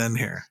running thin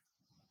here.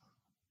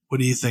 What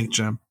do you think,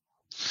 Jim?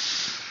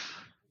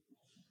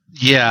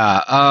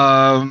 Yeah,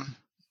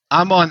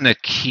 I'm on the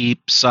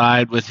keep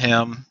side with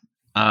him.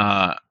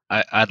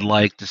 I'd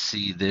like to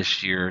see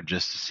this year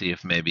just to see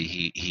if maybe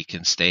he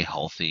can stay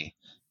healthy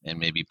and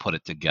maybe put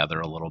it together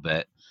a little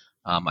bit.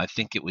 I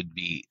think it would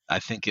be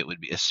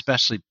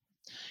especially,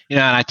 and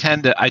I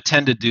tend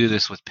to do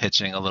this with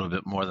pitching a little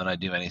bit more than I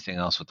do anything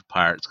else with the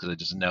Pirates because I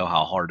just know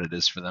how hard it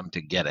is for them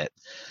to get it.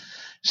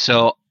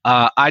 So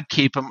I'd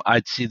keep him.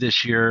 I'd see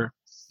this year,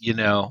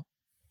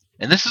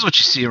 and this is what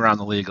you see around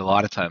the league a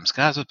lot of times.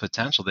 Guys with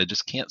potential, they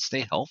just can't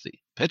stay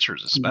healthy.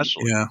 Pitchers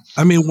especially. Yeah.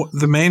 I mean,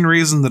 the main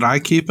reason that I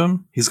keep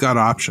him, he's got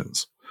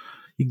options.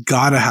 You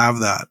got to have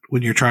that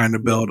when you're trying to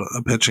build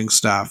a pitching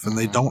staff, and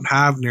they don't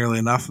have nearly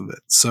enough of it.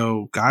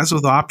 So guys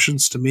with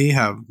options to me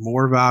have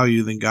more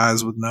value than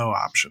guys with no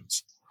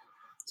options.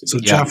 So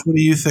Jeff, what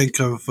do you think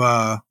of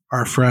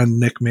our friend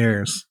Nick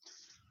Mears?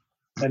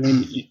 I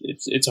mean,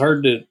 it's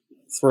hard to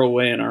throw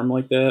away an arm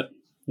like that.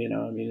 You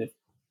know, I mean,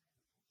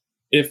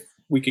 if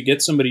we could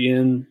get somebody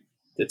in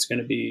that's going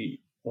to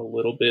be a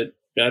little bit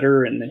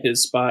better and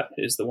his spot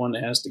is the one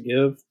that has to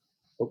give,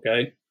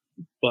 okay.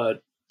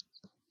 But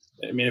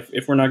I mean,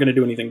 if we're not going to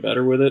do anything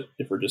better with it,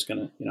 if we're just going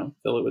to,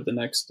 fill it with the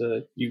next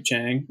Yu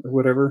Chang or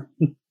whatever,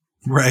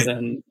 right?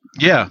 Then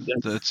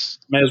that's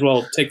might as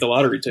well take the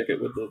lottery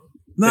ticket with the.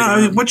 No,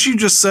 I mean, what you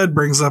just said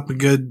brings up a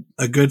good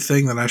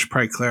thing that I should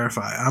probably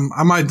clarify.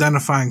 I'm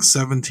identifying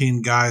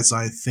 17 guys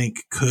I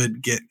think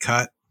could get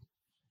cut.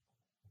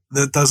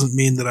 That doesn't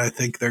mean that I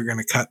think they're going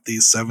to cut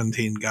these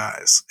 17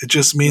 guys. It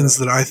just means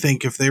that I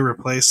think if they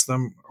replace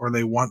them or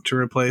they want to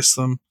replace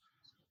them,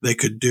 they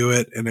could do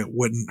it and it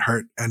wouldn't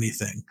hurt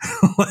anything.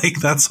 Like,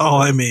 that's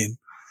all I mean.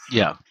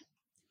 Yeah.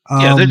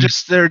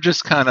 They're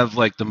just kind of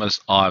like the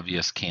most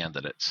obvious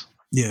candidates.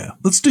 Yeah.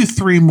 Let's do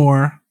 3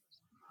 more.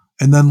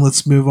 And then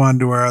let's move on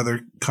to our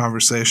other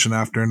conversation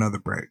after another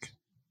break.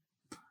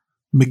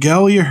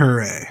 Miguel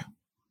Yajure.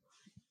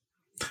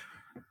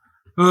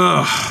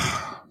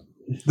 Ugh.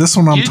 This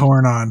one I'm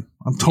torn on.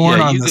 I'm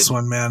torn on this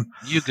one, man.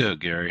 You go,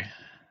 Gary.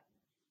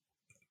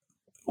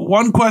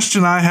 One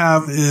question I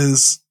have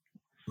is,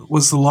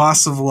 was the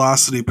loss of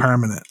velocity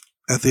permanent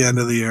at the end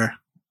of the year?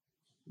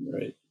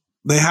 Right.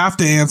 They have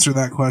to answer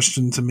that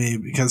question to me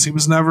because he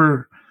was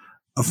never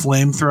a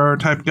flamethrower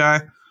type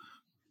guy.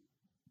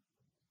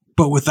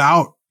 But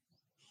without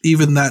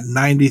even that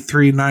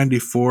 93,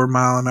 94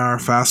 mile an hour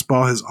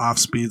fastball, his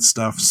off-speed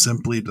stuff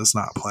simply does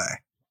not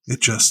play.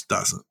 It just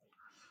doesn't.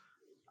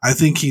 I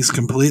think he's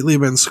completely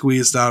been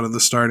squeezed out of the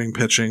starting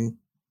pitching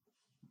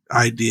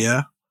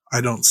idea.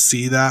 I don't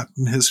see that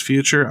in his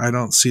future. I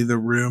don't see the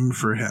room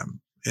for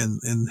him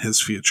in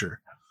his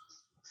future.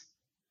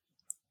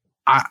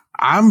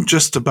 I'm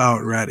just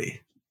about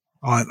ready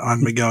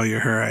on Miguel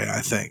Yajure,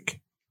 I think.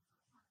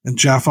 And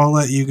Jeff, I'll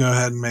let you go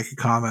ahead and make a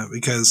comment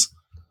because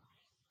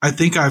I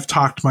think I've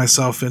talked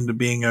myself into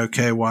being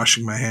okay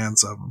washing my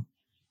hands of him.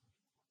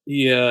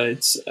 Yeah,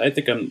 I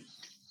think I'm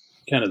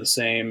kind of the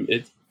same.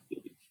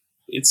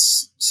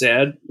 It's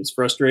sad. It's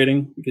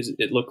frustrating because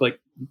it looked like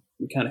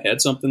we kind of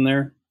had something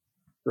there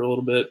for a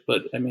little bit.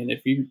 But I mean,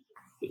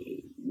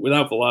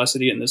 without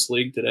velocity in this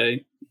league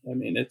today, I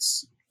mean,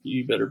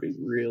 you better be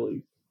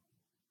really,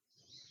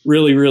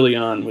 really, really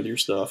on with your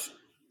stuff.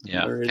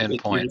 Yeah, you're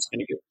just going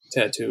to get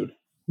tattooed.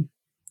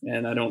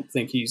 And I don't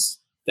think he's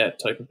that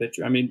type of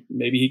pitcher. I mean,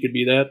 maybe he could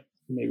be that.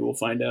 Maybe we'll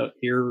find out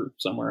here or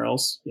somewhere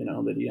else,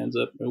 that he ends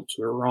up, oops,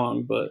 we were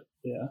wrong. But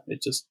yeah,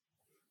 it just.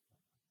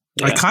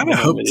 Yeah, I kind of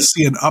hope to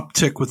see an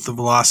uptick with the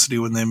velocity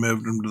when they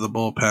moved him to the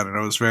bullpen, and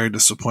I was very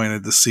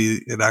disappointed to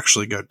see it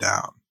actually go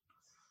down.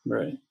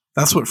 Right.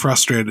 That's what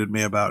frustrated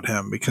me about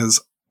him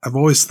because I've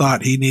always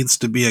thought he needs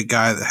to be a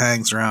guy that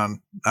hangs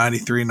around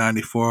 93,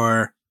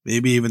 94,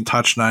 maybe even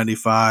touch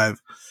 95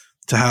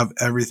 to have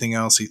everything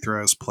else he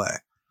throws play.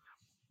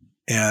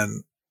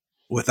 And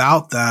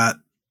without that,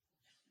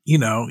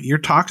 you're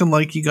talking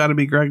like you got to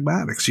be Greg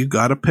Maddux. You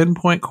got to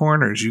pinpoint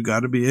corners. You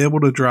got to be able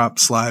to drop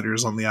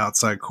sliders on the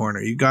outside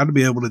corner. You got to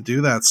be able to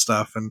do that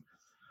stuff. And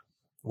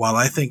while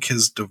I think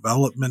his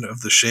development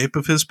of the shape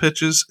of his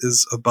pitches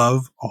is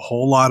above a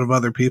whole lot of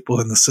other people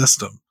in the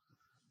system,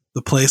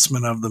 the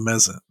placement of them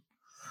isn't.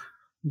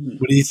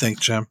 What do you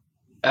think, Jim?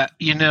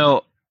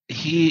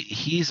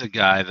 He's a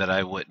guy that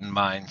I wouldn't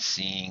mind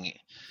seeing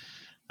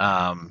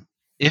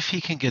if he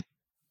can get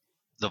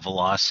the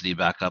velocity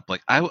back up.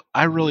 Like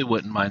I really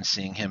wouldn't mind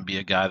seeing him be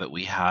a guy that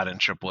we had in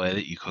AAA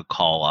that you could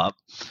call up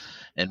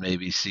and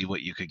maybe see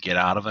what you could get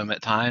out of him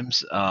at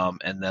times,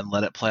 and then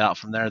let it play out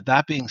from there.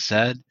 That being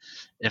said,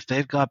 if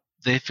they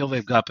feel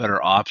they've got better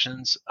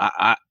options,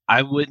 I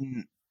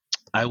wouldn't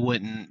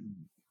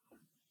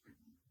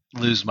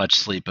lose much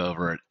sleep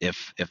over it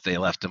if they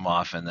left him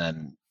off and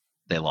then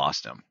they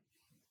lost him.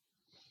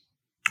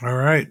 All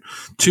right.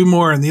 2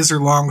 more, and these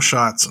are long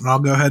shots, and I'll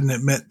go ahead and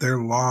admit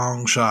they're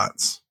long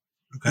shots.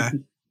 Okay.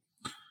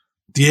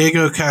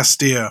 Diego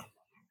Castillo.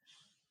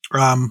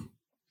 I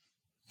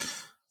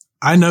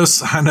know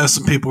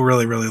some people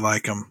really, really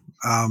like him.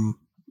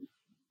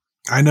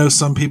 I know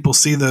some people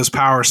see those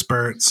power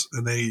spurts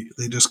and they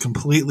just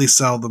completely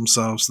sell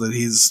themselves that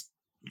he's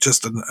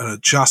just an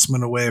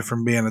adjustment away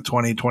from being a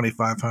 20,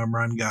 25 home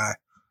run guy.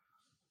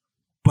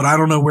 But I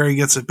don't know where he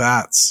gets at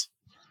bats.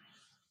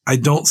 I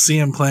don't see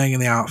him playing in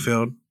the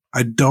outfield.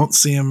 I don't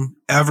see him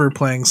ever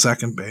playing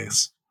second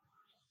base.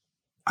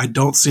 I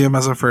don't see him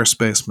as a first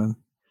baseman.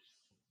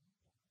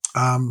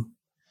 I'm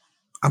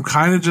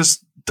kind of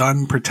just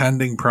done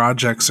pretending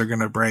projects are going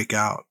to break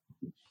out.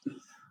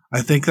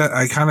 I think that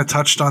I kind of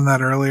touched on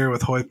that earlier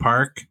with Hoy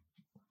Park.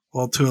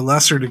 Well, to a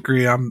lesser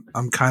degree, I'm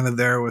kind of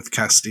there with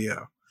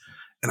Castillo.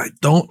 And I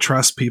don't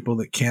trust people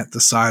that can't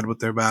decide what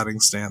their batting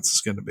stance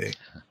is going to be.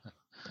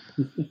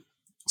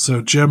 So,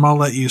 Jim, I'll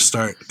let you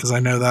start because I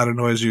know that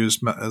annoys you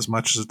as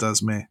much as it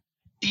does me.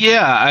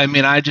 Yeah, I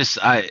mean,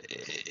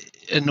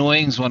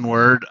 annoying's one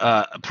word.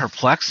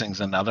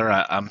 Perplexing's another.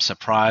 I'm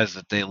surprised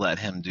that they let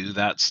him do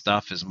that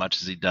stuff as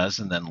much as he does,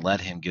 and then let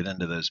him get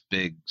into those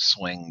big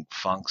swing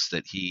funks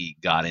that he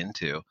got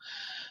into.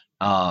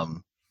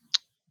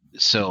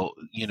 So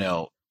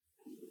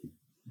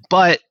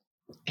but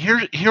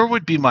here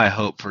would be my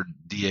hope for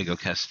Diego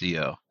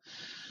Castillo,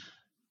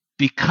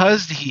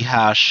 because he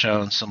has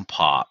shown some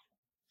pop,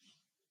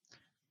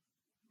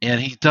 and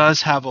he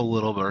does have a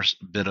little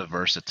bit of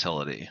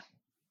versatility.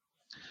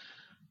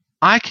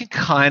 I can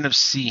kind of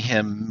see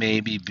him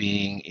maybe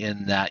being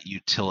in that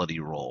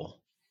utility role.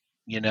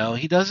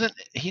 He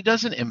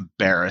doesn't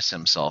embarrass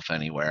himself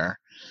anywhere.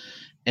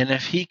 And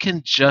if he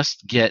can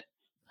just get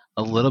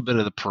a little bit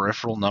of the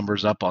peripheral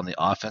numbers up on the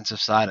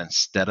offensive side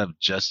instead of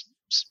just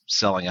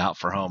selling out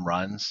for home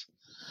runs,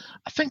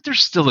 I think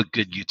there's still a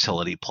good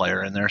utility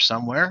player in there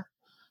somewhere.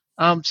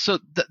 So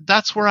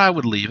that's where I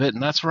would leave it,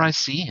 and that's where I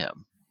see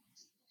him.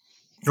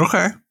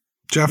 Okay.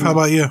 Jeff, how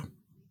about you?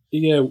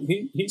 Yeah,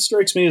 he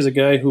strikes me as a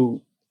guy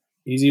who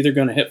he's either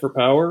going to hit for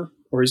power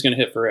or he's going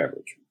to hit for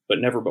average, but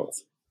never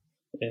both.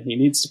 And he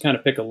needs to kind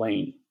of pick a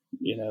lane.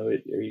 Are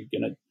you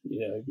going to,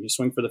 if you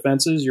swing for the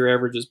fences, your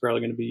average is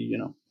probably going to be,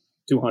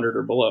 200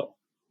 or below.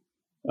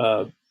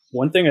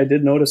 One thing I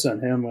did notice on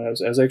him, I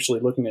was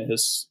actually looking at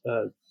his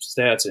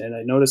stats, and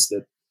I noticed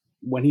that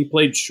when he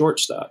played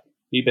shortstop,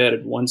 he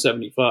batted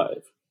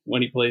 175.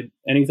 When he played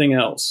anything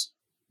else,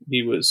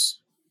 he was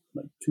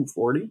like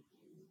 240.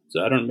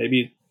 So I don't know,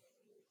 maybe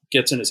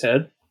gets in his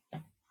head.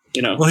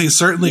 Well, he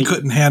certainly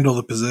couldn't handle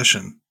the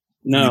position.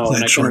 No, he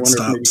and I kind of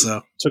wonder if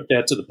so took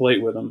that to the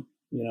plate with him.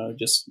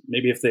 Just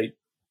maybe if they,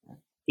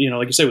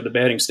 like you say, with the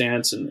batting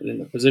stance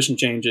and the position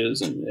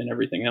changes and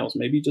everything else,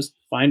 maybe just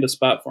find a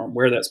spot for him.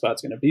 Where that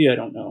spot's going to be, I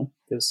don't know,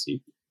 because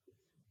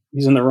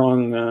he's in the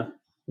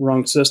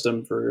wrong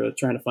system for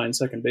trying to find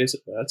second base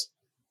at bats.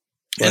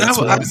 And that's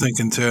what I'm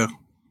thinking too.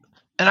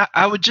 And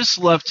I would just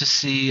love to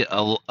see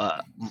and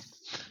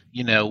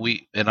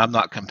I'm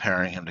not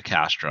comparing him to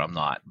Castro, I'm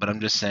not, but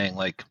I'm just saying,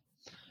 like,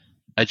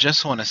 I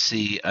just want to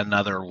see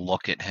another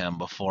look at him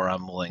before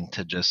I'm willing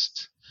to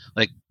just,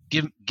 like,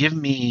 give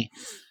me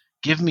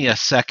a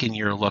second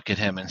year look at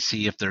him and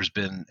see if there's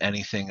been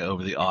anything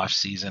over the off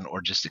season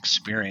or just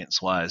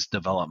experience wise,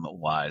 development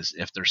wise,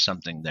 if there's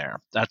something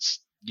there. That's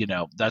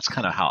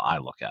kind of how I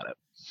look at it.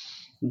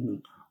 Mm-hmm.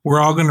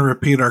 We're all going to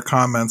repeat our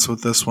comments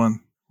with this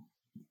one.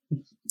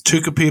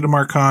 Tucupita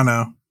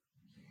Marcano.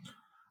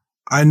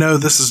 I know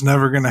this is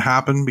never going to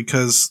happen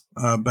because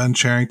Ben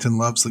Cherington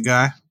loves the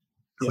guy,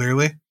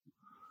 clearly. Yep.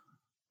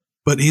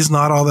 But he's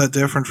not all that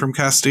different from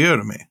Castillo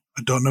to me.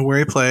 I don't know where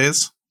he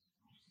plays.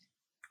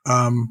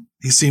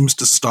 He seems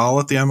to stall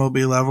at the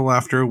MLB level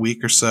after a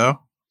week or so.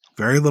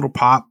 Very little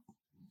pop.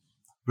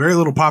 Very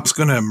little pop's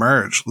going to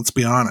emerge, let's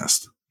be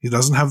honest. He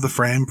doesn't have the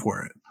frame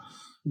for it.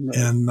 No.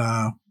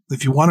 And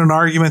if you want an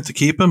argument to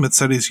keep him, it's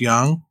that he's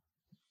young.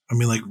 I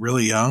mean, like,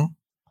 really young.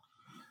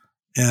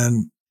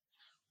 And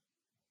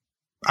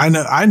I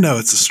know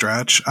it's a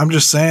stretch. I'm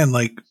just saying,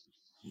 like,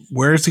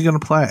 where is he going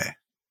to play?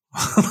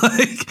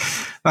 Like,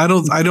 I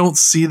don't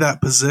see that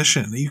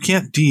position. You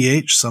can't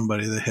DH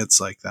somebody that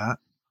hits like that.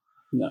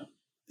 No,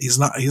 he's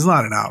not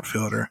an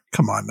outfielder.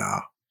 Come on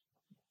now.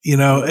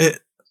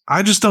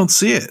 I just don't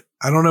see it.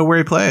 I don't know where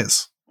he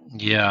plays.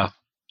 Yeah,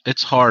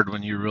 it's hard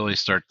when you really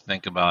start to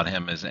think about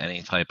him as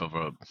any type of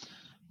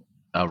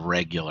a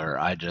regular.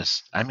 I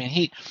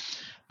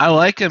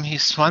like him.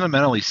 He's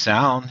fundamentally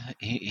sound.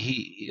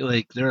 He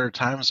like, there are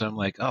times I'm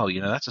like, oh,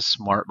 that's a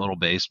smart little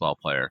baseball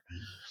player.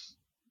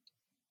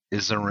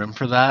 Is there room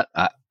for that?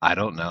 I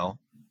don't know.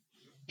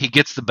 He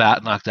gets the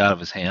bat knocked out of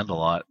his hand a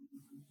lot.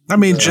 I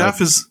mean,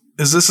 Jeff, is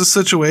this a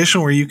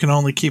situation where you can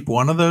only keep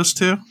one of those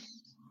two?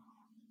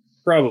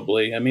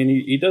 Probably. I mean,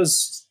 he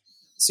does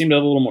seem to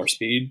have a little more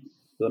speed,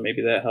 so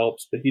maybe that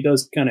helps. But he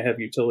does kind of have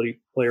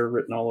utility player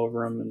written all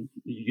over him. And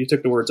you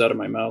took the words out of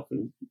my mouth.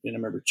 And I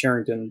remember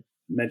Cherington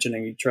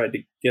mentioning he tried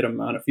to get him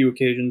on a few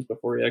occasions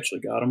before he actually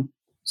got him.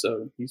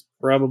 So he's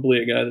probably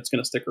a guy that's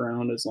going to stick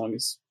around as long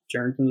as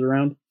Cherington's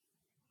around,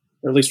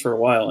 or at least for a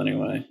while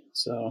anyway.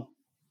 So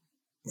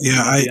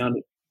yeah,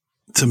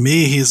 to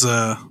me, he's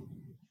a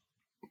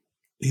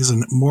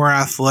more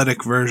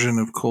athletic version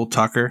of Cole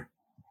Tucker.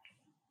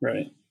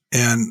 Right.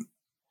 And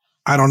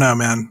I don't know,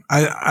 man.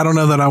 I don't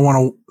know that I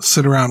want to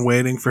sit around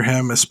waiting for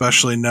him,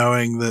 especially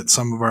knowing that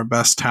some of our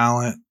best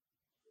talent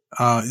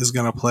is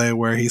going to play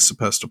where he's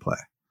supposed to play.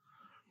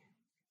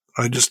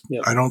 I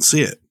don't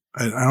see it.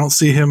 I don't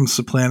see him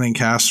supplanting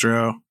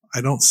Castro.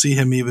 I don't see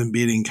him even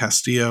beating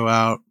Castillo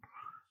out.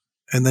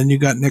 And then you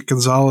got Nick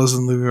Gonzalez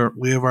and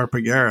Leovar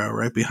Peguero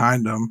right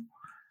behind him.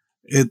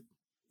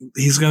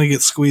 He's going to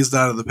get squeezed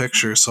out of the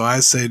picture. So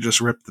I say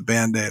just rip the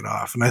Band-Aid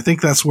off. And I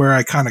think that's where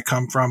I kind of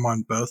come from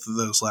on both of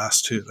those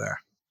last two there.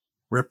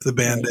 Rip the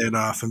Band-Aid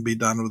off and be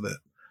done with it.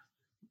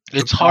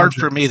 It's hard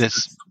for me to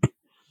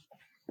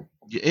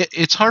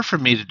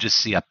just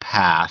see a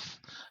path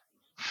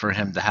for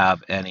him to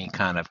have any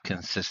kind of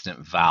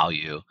consistent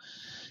value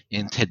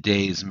in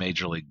today's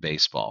Major League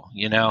Baseball,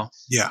 you know?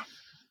 Yeah.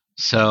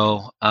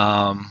 So,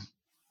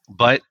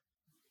 but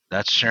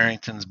that's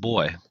Sherrington's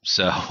boy.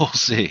 So we'll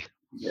see.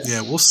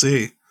 Yeah, we'll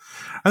see.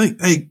 I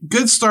think a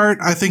good start.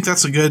 I think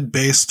that's a good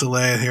base to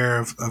lay here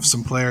of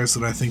some players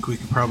that I think we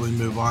can probably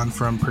move on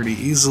from pretty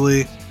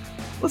easily.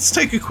 Let's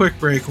take a quick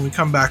break. When we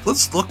come back,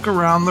 let's look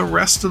around the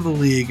rest of the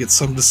league at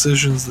some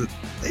decisions that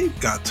they've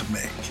got to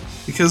make,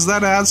 because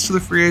that adds to the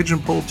free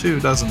agent pool too,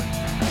 doesn't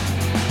it?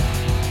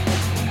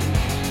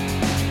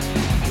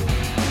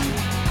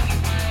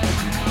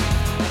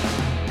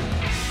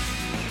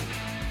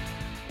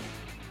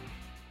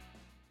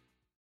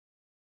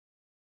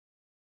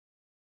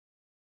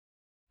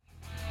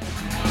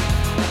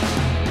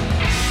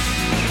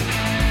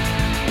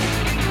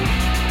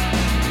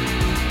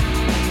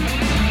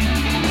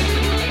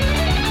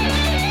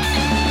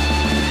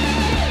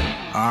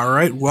 All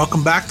right,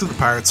 welcome back to the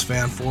Pirates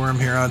Fan Forum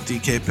here on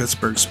DK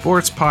Pittsburgh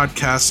Sports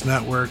Podcast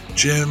Network.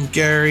 Jim,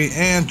 Gary,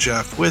 and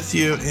Jeff with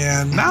you.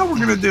 And now we're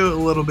going to do a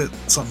little bit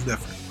something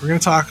different. We're going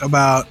to talk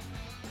about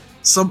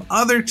some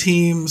other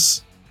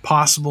teams'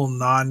 possible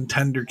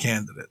non-tender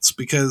candidates,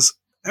 because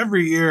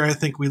every year I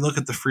think we look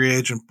at the free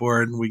agent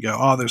board and we go,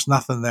 oh, there's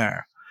nothing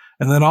there.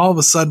 And then all of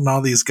a sudden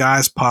all these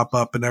guys pop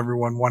up and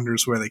everyone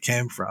wonders where they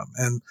came from.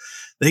 And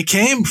they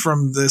came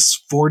from this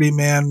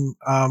 40-man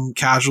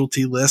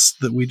casualty list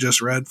that we just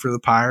read for the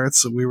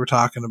Pirates that we were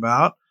talking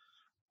about.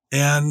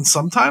 And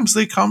sometimes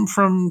they come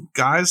from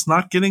guys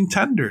not getting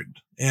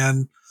tendered.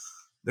 And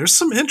there's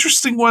some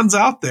interesting ones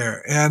out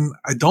there. And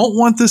I don't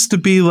want this to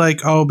be like,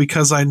 oh,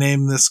 because I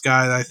named this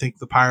guy, I think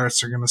the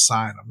Pirates are going to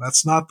sign him.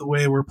 That's not the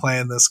way we're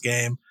playing this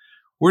game.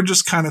 We're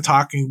just kind of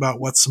talking about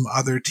what some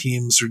other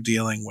teams are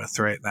dealing with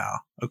right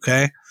now.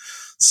 Okay.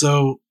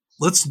 So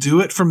let's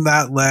do it from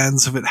that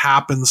lens. If it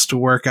happens to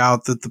work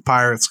out that the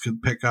Pirates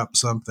could pick up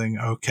something,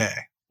 okay,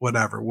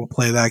 whatever. We'll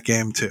play that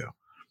game too.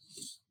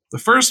 The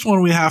first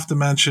one we have to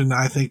mention,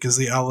 I think, is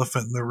the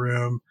elephant in the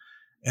room,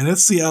 and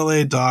it's the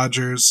LA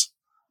Dodgers.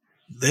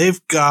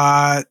 They've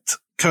got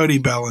Cody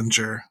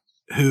Bellinger,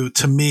 who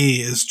to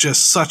me is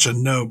just such a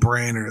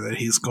no-brainer that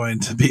he's going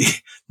to be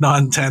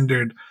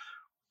non-tendered.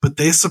 But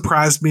they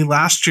surprised me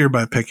last year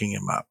by picking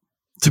him up.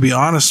 To be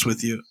honest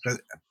with you,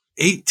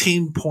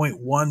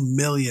 $18.1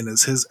 million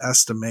is his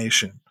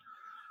estimation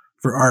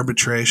for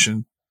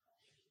arbitration.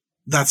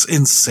 That's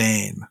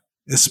insane,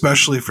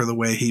 especially for the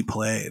way he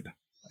played.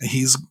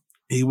 He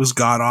was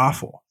god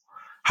awful.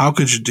 How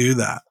could you do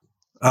that?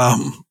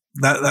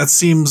 That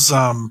seems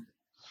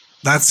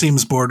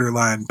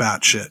borderline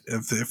batshit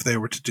if they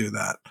were to do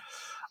that.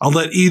 I'll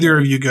let either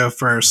of you go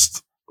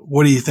first.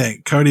 What do you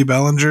think? Cody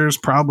Bellinger's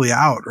probably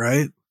out,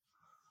 right?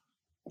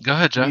 Go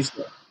ahead, Jeff.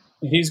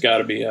 He's got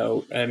to be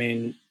out. I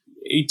mean,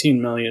 $18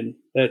 million.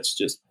 That's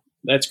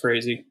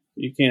crazy.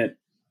 You can't.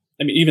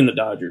 I mean, even the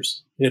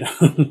Dodgers,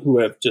 who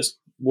have just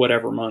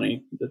whatever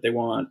money that they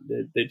want,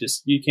 they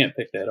just, you can't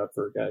pick that up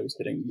for a guy who's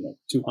hitting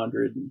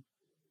 200 and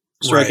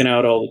striking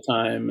out all the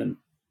time, and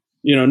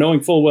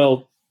knowing full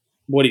well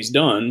what he's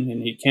done,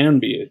 and he can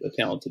be a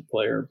talented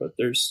player, but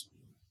there's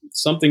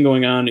something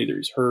going on. Either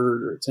he's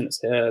hurt or it's in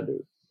his head, or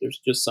there's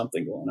just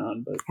something going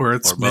on. Or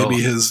it's maybe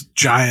his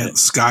giant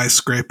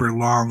skyscraper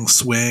long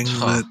swing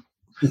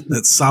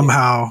that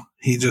somehow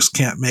he just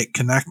can't make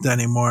connect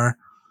anymore.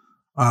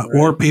 Right.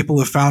 Or people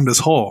have found his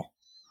hole,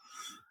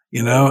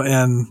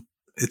 and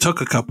it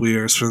took a couple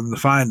years for them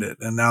to find it,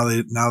 and now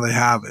they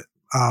have it.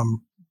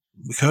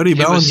 Cody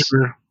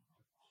Bellinger,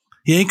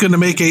 he ain't going to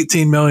make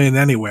 $18 million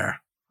anywhere.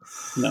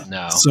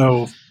 No.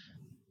 So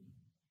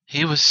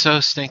he was so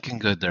stinking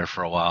good there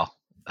for a while.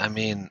 I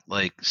mean,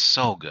 like,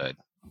 so good.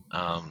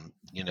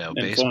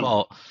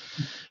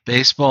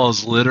 Baseball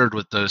is littered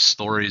with those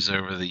stories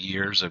over the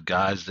years of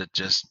guys that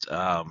just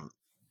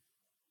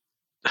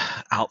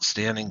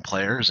outstanding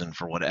players, and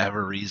for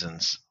whatever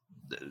reasons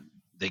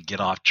they get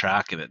off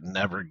track and it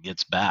never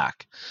gets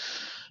back.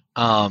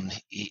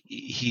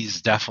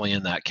 He's definitely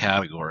in that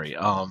category.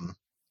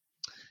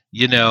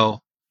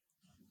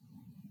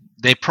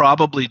 They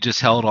probably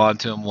just held on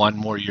to him one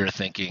more year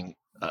thinking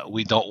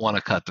we don't want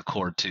to cut the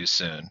cord too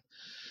soon.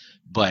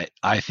 But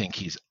I think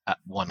he's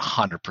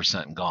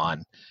 100%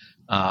 gone.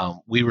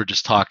 We were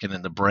just talking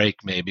in the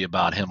break maybe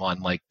about him on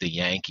like the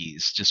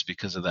Yankees, just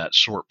because of that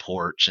short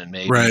porch, and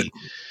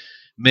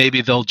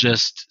maybe they'll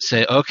just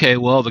say, okay,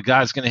 well, the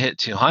guy's going to hit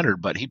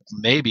 200, but he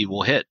maybe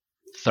will hit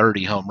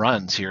 30 home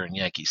runs here in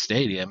Yankee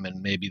Stadium,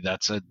 and maybe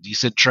that's a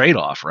decent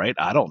trade-off, right?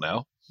 I don't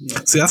know.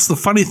 See, that's the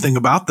funny thing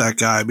about that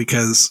guy,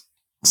 because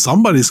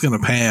somebody's going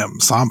to pay him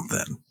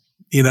something.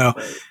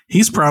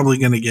 He's probably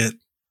going to get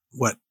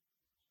what,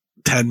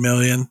 $10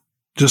 million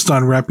just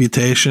on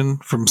reputation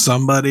from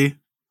somebody.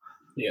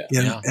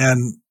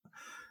 And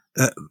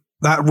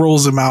that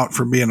rules him out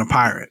from being a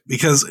Pirate,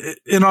 because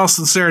in all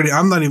sincerity,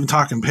 I'm not even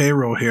talking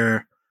payroll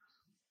here.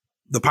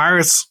 The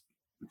Pirates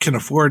can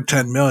afford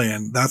 $10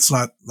 million. That's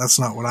not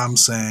what I'm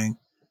saying,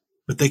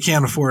 but they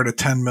can't afford a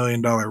 $10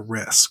 million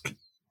risk.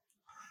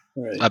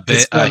 Right.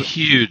 A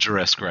huge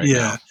risk right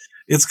now.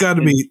 It's got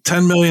to be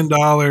 $10 million,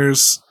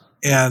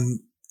 and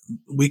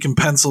we can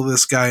pencil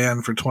this guy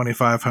in for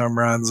 25 home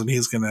runs and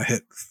he's going to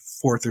hit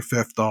fourth or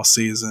fifth all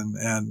season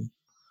and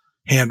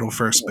handle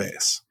first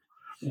base.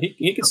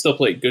 He can still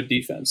play good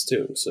defense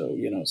too. So,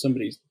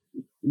 somebody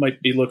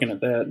might be looking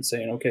at that and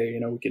saying, okay,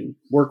 we can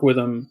work with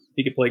him.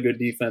 He could play good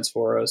defense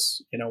for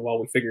us, while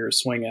we figure his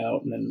swing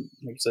out. And then,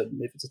 like I said,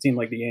 if it's a team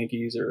like the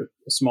Yankees or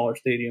a smaller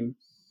stadium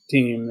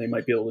team, they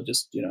might be able to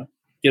just,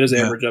 get his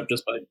average up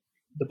just by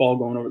the ball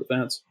going over the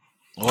fence.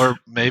 Or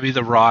maybe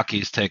the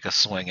Rockies take a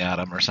swing at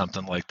him or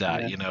something like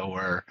that,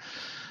 where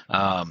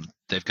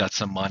they've got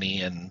some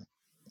money and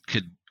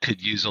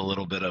could use a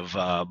little bit of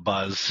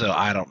buzz. So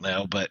I don't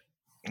know, but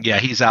yeah,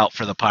 he's out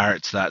for the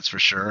Pirates. That's for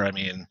sure. I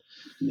mean,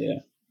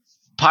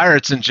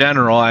 Pirates in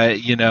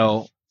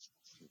general,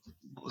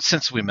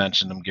 since we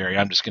mentioned them, Gary,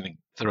 I'm just going to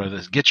throw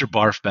this. Get your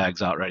barf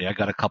bags out ready. I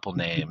got a couple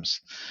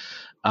names.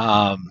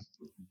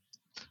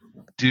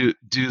 Do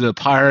the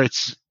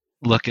Pirates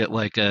look at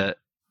like a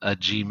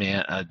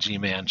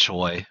G-Man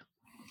Choi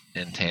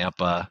in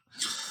Tampa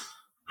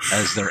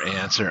as their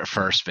answer at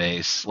first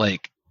base?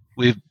 Like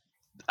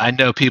I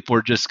know people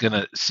are just going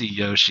to see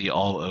Yoshi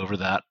all over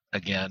that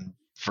again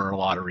for a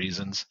lot of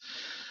reasons.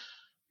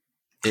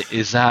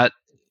 Is that?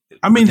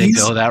 I mean, they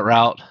go that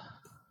route.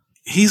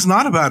 He's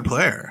not a bad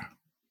player.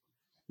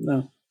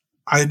 No,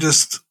 I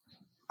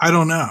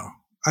don't know.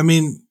 I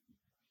mean,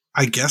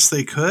 I guess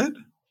they could,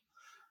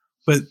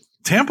 but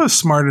Tampa's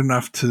smart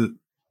enough to,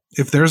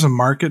 if there's a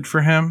market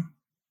for him,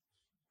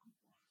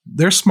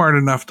 they're smart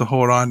enough to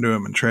hold on to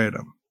him and trade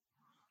him.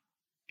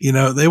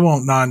 They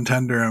won't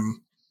non-tender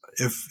him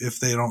if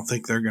they don't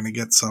think they're going to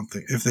get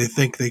something. If they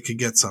think they could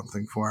get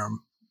something for him,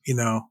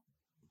 they'll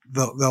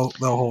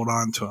hold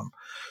on to him.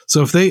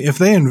 So if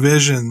they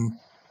envision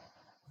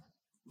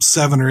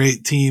 7 or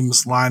 8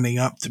 teams lining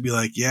up to be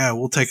like, yeah,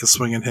 we'll take a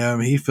swing at him,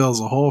 he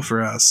fills a hole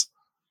for us,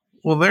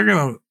 well, they're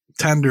going to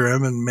tender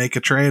him and make a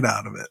trade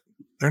out of it.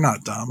 They're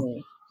not dumb.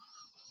 Right.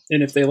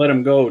 And if they let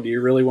him go, do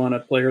you really want a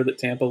player that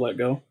Tampa let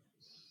go?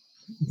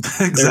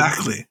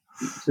 Exactly.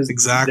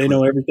 They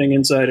know everything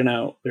inside and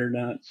out. They're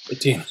not a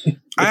team.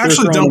 I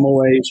actually don't. Him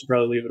away, you should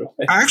probably leave it away.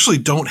 I actually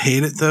don't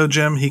hate it though,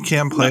 Jim. He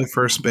can play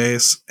first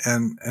base,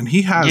 and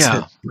he has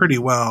hit pretty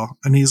well,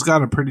 and he's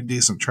got a pretty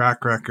decent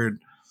track record.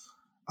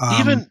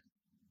 Even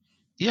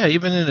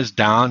in his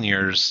down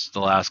years, the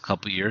last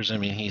couple of years, I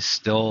mean, he's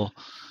still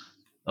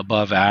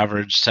above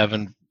average.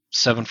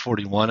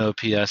 741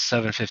 OPS,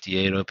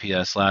 758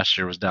 OPS. Last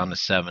year was down to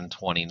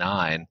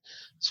 729.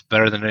 It's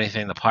better than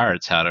anything the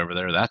Pirates had over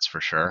there, that's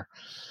for sure.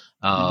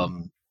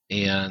 So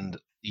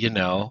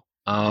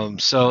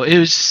it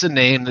was just a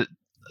name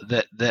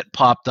that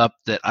popped up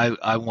that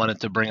I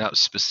wanted to bring up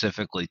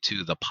specifically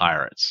to the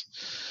Pirates.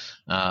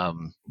 I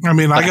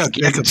got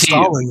Jacob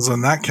Stallings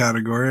in that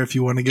category. If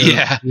you want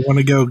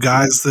to go,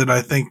 guys that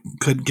I think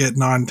could get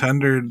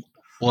non-tendered.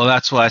 Well,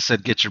 that's why I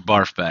said get your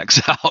barf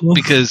bags out,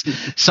 because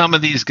some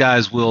of these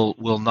guys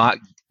will not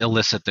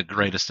elicit the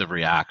greatest of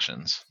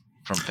reactions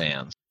from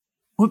fans.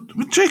 Well,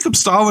 with Jacob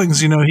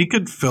Stallings, he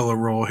could fill a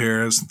role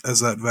here as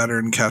that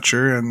veteran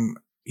catcher, and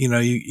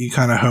you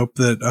kind of hope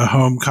that a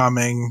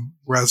homecoming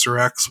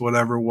resurrects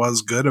whatever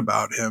was good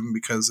about him,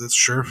 because it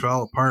sure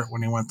fell apart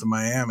when he went to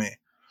Miami.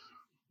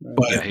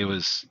 But he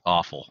was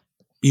awful.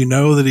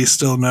 That he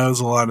still knows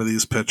a lot of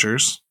these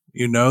pitchers.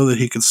 That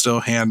he could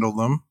still handle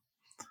them.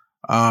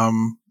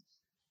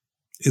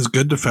 Is a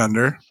good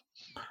defender.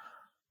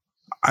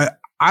 I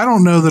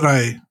don't know that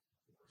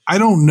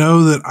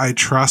I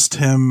trust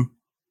him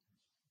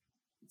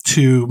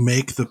to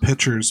make the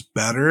pitchers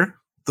better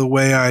the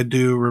way I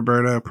do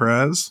Roberto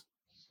Perez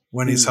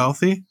when he's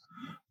healthy,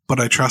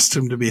 but I trust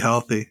him to be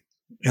healthy.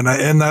 And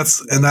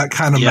that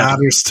kind of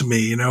matters to me.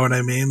 You know what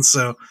I mean?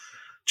 So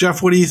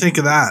Jeff, what do you think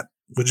of that?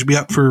 Would you be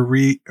up for a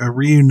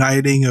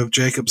reuniting of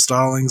Jacob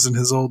Stallings and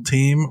his old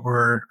team,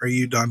 or are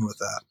you done with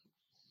that?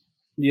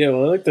 Yeah,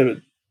 well, I like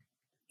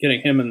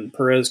getting him and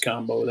Perez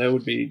combo. That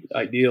would be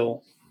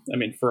ideal. I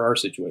mean, for our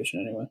situation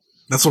anyway.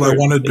 That's what I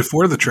wanted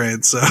before the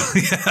trade. So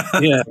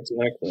yeah,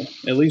 exactly.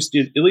 At least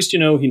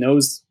he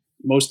knows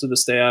most of the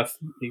staff.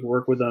 He can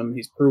work with them.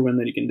 He's proven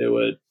that he can do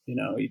it. He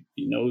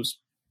knows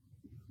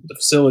the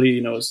facility.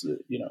 He knows the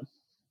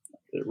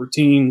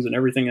routines and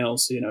everything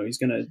else. He's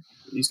gonna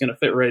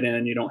fit right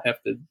in. You don't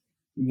have to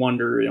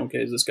wonder, okay,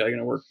 is this guy going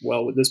to work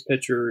well with this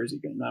pitcher? Is he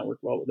going to not work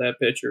well with that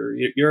pitcher?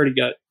 You already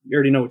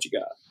know what you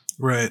got.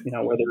 Right.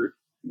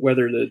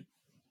 Whether the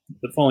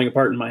falling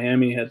apart in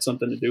Miami had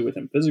something to do with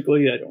him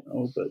physically, I don't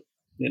know, but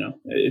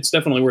it's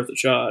definitely worth a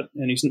shot,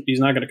 and he's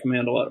not going to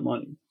command a lot of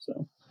money.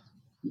 So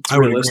I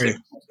would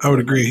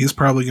agree. He's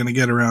probably going to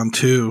get around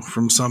 2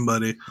 from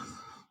somebody.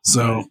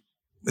 So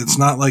it's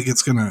not like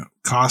it's going to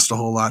cost a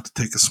whole lot to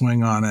take a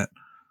swing on it.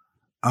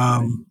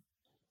 And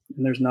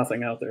there's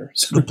nothing out there.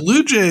 So. The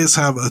Blue Jays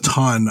have a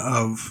ton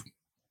of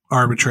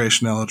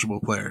arbitration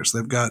eligible players.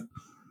 They've got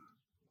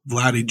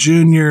Vladdy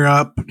Jr.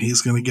 up.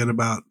 He's going to get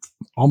about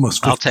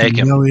almost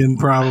 $15 million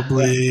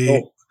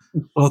probably.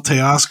 Well,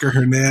 Teoscar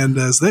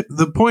Hernandez.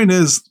 The point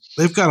is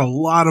they've got a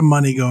lot of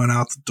money going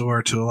out the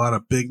door to a lot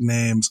of big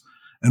names,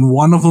 And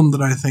one of them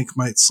that I think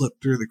might slip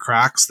through the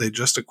cracks, they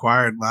just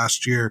acquired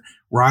last year,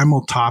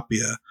 Raimel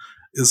Tapia,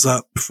 is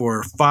up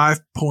for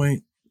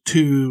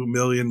 $5.2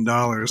 million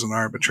in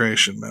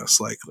arbitration,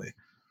 most likely.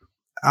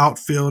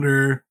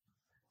 Outfielder,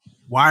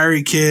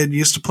 wiry kid,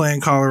 used to play in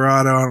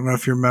Colorado. I don't know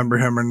if you remember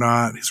him or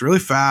not. He's really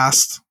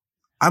fast.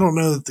 I don't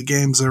know that the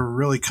game's ever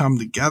really come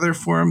together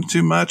for him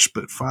too much,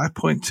 but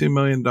 $5.2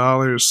 million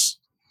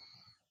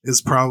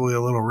is probably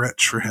a little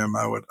rich for him,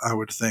 I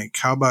would think.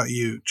 How about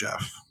you,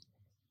 Jeff?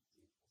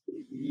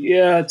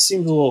 Yeah, it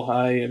seems a little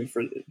high. I mean,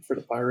 for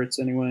the Pirates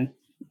anyway.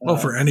 Well,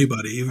 for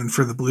anybody, even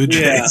for the Blue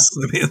Jays.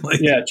 Yeah. I mean,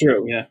 yeah,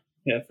 true.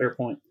 Yeah, fair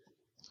point.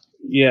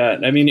 Yeah,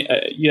 I mean,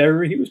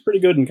 he was pretty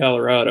good in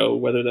Colorado,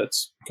 whether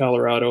that's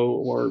Colorado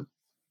or,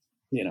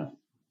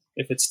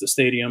 if it's the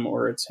stadium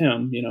or it's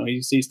him,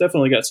 he's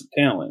definitely got some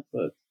talent,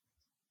 but,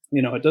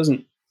 it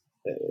doesn't,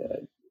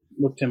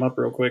 looked him up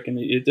real quick, and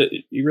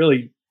he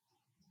really,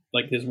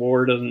 like, his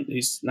WAR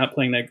he's not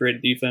playing that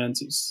great defense.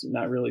 He's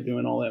not really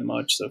doing all that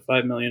much. So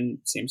 $5 million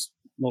seems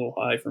a little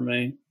high for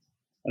me.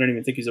 I don't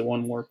even think he's a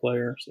one WAR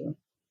player. So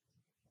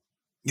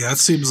yeah, it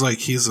seems like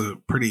he's a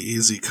pretty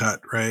easy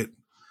cut, right?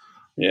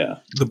 Yeah.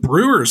 The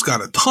Brewers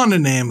got a ton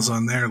of names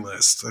on their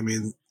list. I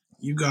mean,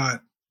 you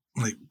got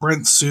like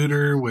Brent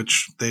Suter,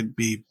 which they'd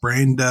be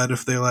brain dead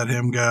if they let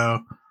him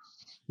go.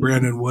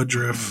 Brandon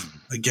Woodruff,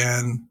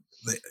 again,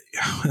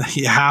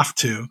 you have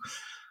to.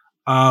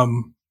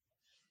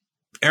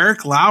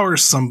 Eric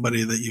Lauer's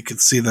somebody that you could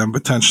see them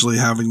potentially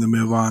having to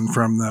move on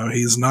from, though.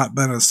 He's not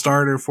been a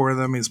starter for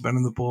them. He's been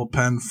in the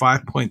bullpen.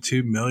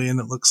 $5.2 million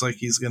it looks like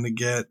he's going to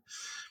get.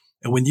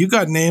 And when you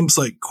got names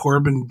like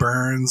Corbin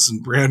Burns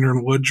and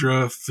Brandon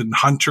Woodruff and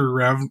Hunter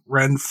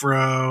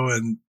Renfroe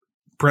and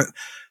Brett,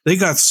 they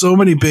got so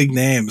many big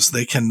names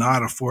they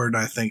cannot afford,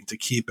 I think, to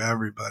keep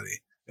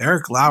everybody.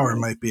 Eric Lauer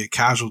might be a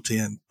casualty,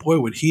 and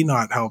boy, would he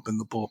not help in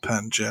the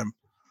bullpen, Jim.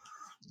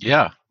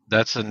 Yeah,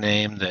 that's a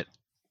name that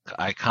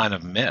I kind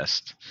of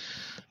missed.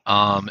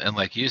 And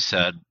like you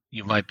said,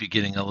 you might be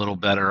getting a little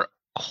better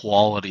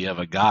quality of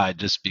a guy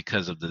just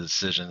because of the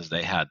decisions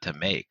they had to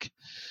make.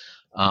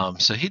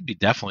 So he'd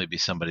definitely be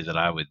somebody that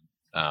I would.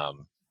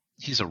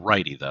 He's a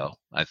righty, though,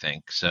 I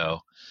think.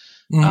 So,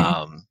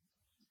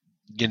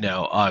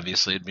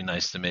 obviously it'd be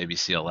nice to maybe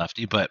see a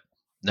lefty, but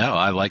no,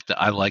 I like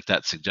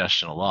that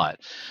suggestion a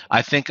lot.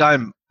 I think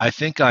I'm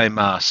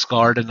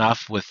scarred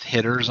enough with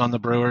hitters on the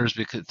Brewers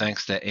because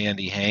thanks to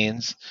Andy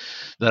Haynes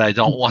that I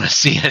don't want to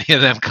see any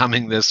of them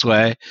coming this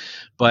way.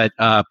 But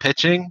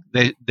pitching,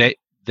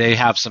 they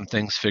have some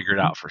things figured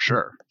out for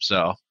sure.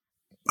 So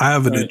I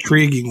have an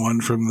intriguing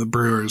one from the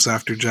Brewers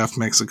after Jeff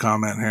makes a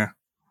comment here.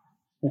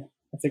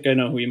 I think I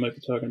know who you might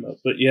be talking about,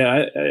 but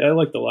yeah, I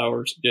like the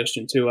Lauer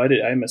suggestion too.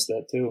 I missed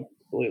that too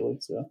completely.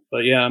 So,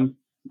 but yeah,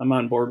 I'm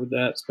on board with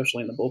that,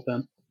 especially in the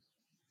bullpen.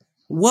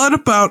 What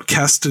about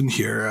Keston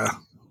Hiura?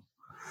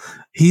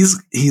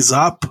 He's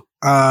up.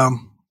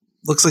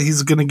 Looks like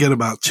he's going to get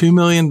about $2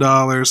 million.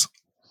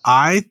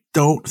 I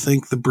don't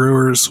think the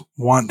Brewers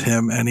want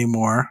him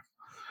anymore.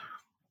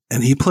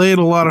 And he played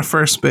a lot of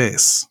first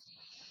base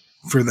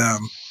for them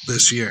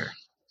this year.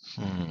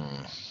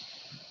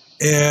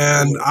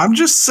 And I'm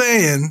just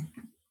saying,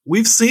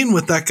 we've seen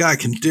what that guy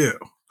can do.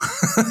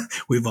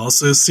 We've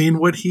also seen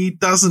what he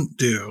doesn't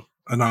do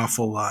an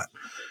awful lot.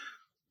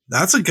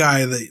 That's a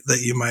guy that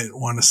you might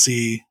want to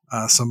see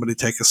somebody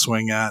take a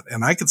swing at,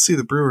 and I could see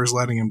the Brewers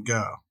letting him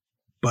go,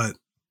 but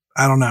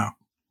I don't know.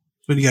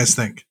 What do you guys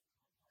think?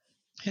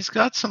 He's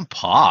got some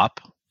pop.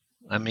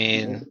 I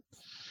mean,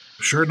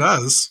 sure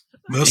does.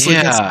 Mostly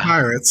against the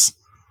Pirates.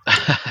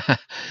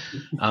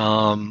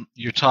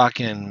 You're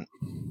talking.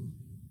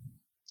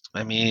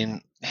 I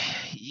mean,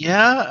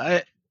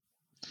 yeah,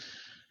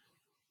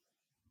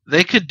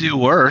 they could do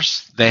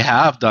worse. They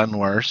have done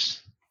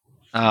worse.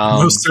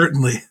 Most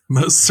certainly.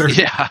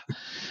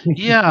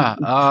 Yeah.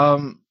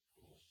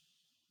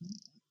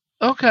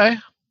 Okay.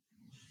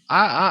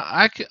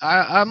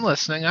 I'm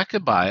listening. I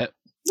could buy it.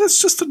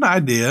 It's just an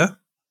idea.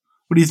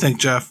 What do you think,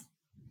 Jeff?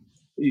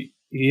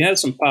 He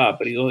has some pop,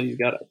 but he's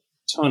got a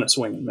ton of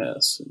swing and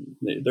miss.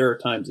 And there are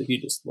times that he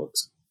just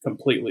looks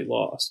completely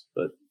lost.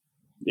 But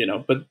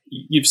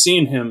you've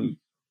seen him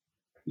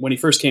when he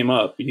first came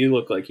up. He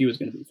looked like he was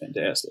going to be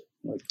fantastic.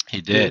 Like he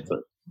did.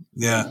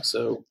 Yeah.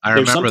 So I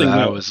remember that.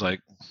 I was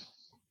like,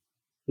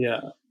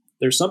 yeah,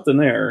 there's something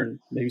there, and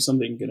maybe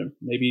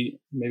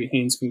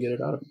Haynes can get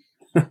it out of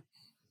him.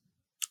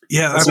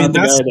 Yeah, I mean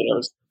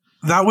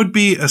that would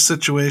be a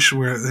situation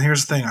where,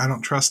 here's the thing: I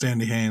don't trust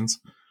Andy Haynes,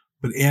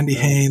 but Andy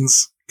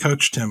Haynes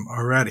coached him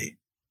already.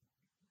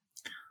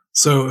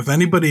 So if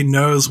anybody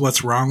knows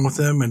what's wrong with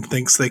him and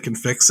thinks they can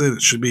fix it,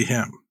 it should be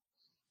him.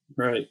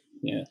 Right.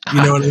 Yeah.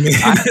 You know what I mean?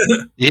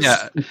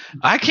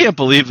 I can't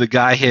believe the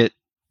guy hit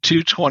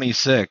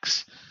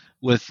 226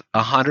 with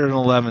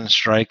 111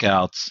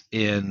 strikeouts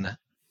in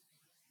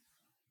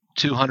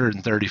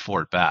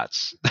 234 at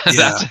bats.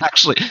 Yeah.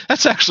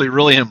 That's actually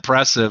really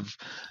impressive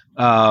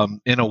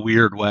in a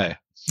weird way.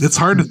 It's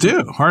hard to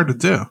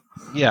do.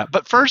 Yeah,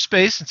 but first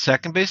base and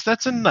second base,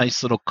 that's a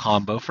nice little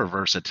combo for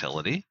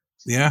versatility.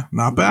 Yeah,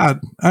 not bad.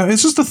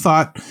 It's just a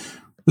thought.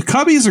 The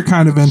Cubbies are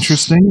kind of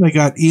interesting. They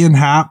got Ian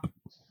Happ,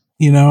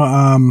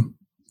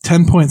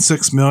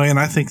 $10.6 million.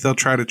 I think they'll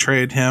try to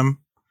trade him.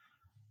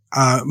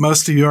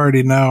 Most of you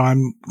already know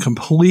I'm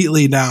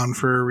completely down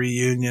for a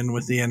reunion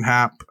with Ian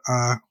Happ.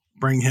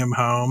 Bring him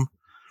home.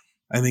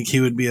 I think he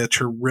would be a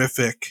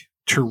terrific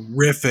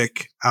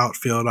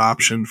outfield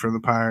option for the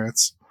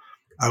Pirates.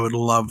 I would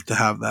love to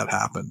have that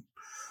happen.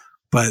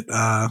 But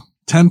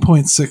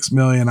 $10.6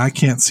 million, I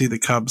can't see the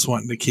Cubs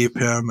wanting to keep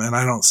him, and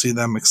I don't see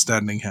them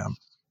extending him.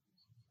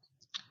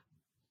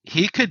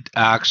 He could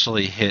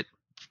actually hit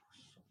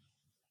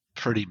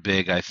pretty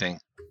big, I think,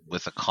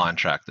 with a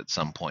contract at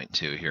some point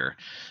too. Here,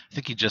 I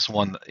think he just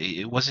won.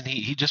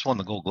 He just won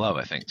the Gold Glove,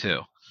 I think,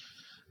 too.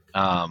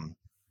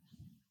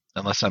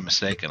 Unless I'm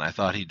mistaken, I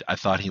thought he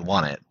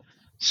won it.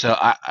 So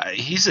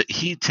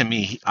to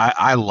me,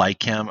 I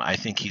like him. I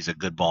think he's a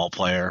good ball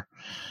player,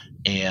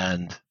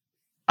 and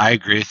I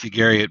agree with you,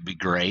 Gary. It'd be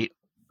great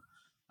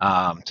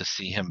to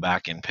see him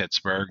back in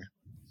Pittsburgh.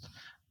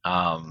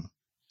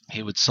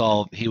 He would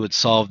solve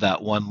that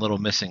one little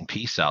missing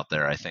piece out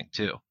there, I think,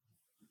 too.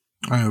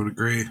 I would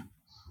agree.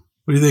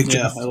 What do you think,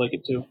 Jeff? I like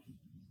it too.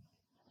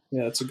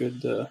 Yeah, it's a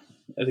good.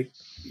 I think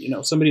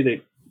somebody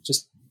that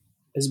just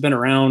has been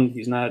around.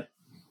 He's not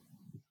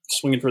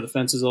swinging for the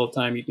fences all the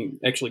time. You can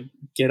actually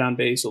get on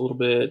base a little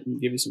bit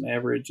and give you some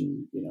average,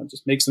 and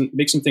just make some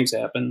things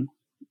happen.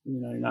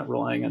 You're not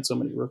relying on so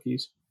many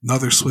rookies.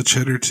 Another switch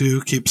hitter too,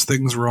 keeps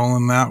things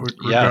rolling that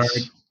regard.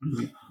 Yes,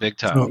 big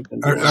time. So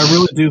I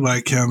really do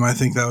like him. I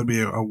think that would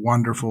be a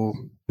wonderful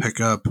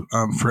pickup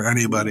for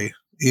anybody.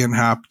 Ian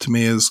Happ to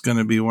me is going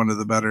to be one of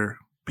the better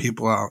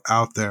people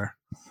out there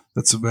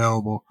that's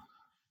available.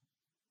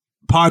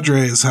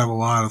 Padres have a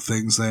lot of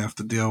things they have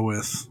to deal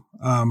with.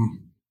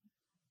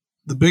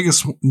 The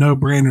biggest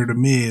no-brainer to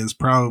me is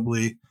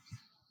probably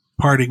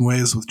parting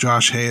ways with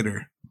Josh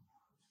Hader.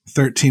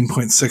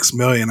 $13.6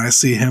 million. I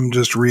see him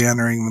just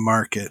re-entering the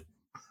market.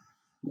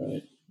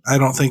 Right. I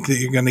don't think that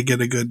you're going to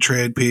get a good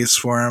trade piece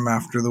for him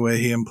after the way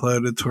he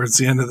imploded towards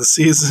the end of the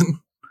season.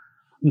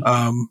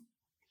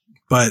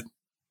 But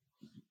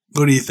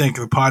what do you think?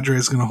 The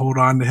Padres going to hold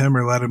on to him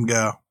or let him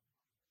go?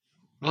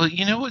 Well,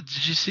 you know what?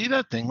 Did you see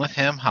that thing with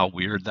him? How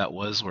weird that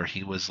was, where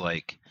he was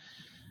like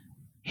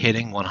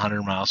hitting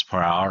 100 miles per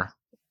hour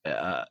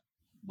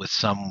with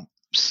some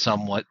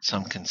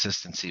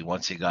consistency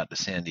once he got to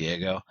San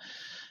Diego.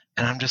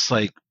 And I'm just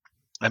like,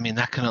 I mean,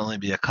 that can only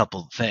be a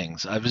couple of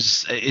things.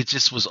 It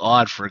just was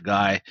odd for a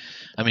guy.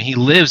 I mean, he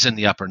lives in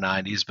the upper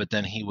 90s, but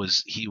then he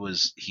was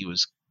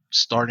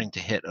starting to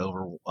hit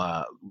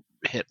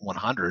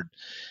 100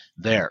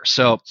 there.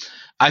 So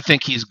I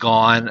think he's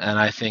gone, and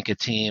I think a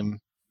team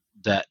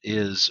that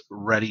is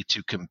ready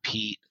to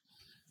compete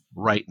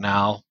right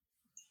now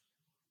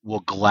will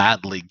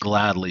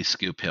gladly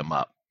scoop him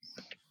up.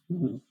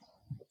 Mm-hmm.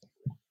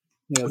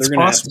 Yeah, they're going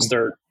to have to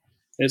start.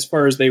 As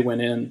far as they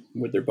went in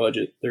with their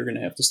budget, they're going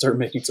to have to start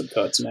making some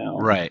cuts now.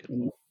 Right.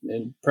 And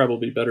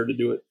probably better to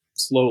do it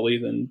slowly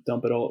than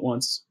dump it all at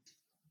once.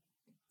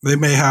 They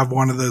may have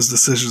one of those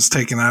decisions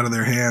taken out of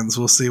their hands.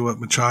 We'll see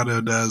what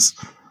Machado does.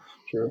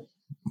 Sure.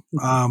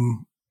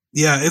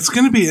 Yeah, it's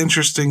going to be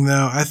interesting,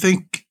 though. I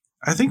think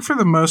for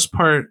the most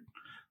part,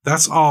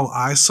 that's all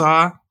I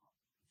saw.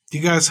 Do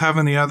you guys have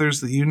any others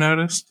that you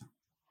noticed?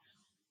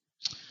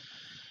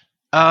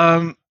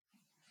 Austin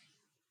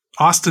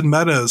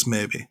Meadows,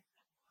 maybe.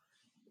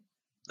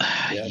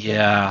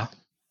 Yeah.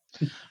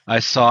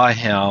 I saw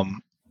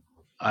him.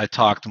 I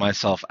talked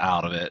myself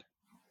out of it.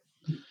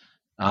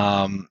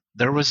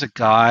 There was a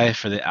guy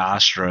for the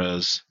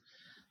Astros,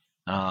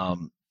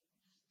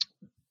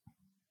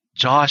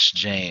 Josh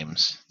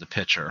James, the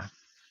pitcher.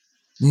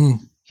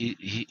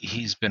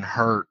 He's been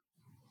hurt.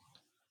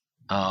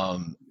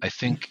 I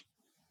think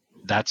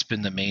that's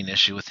been the main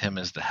issue with him,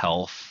 is the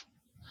health.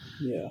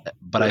 Yeah.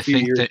 But I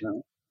think that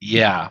now.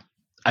 Yeah.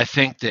 I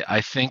think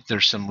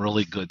there's some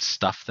really good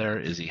stuff there.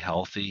 Is he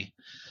healthy?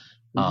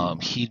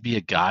 He'd be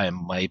a guy I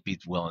might be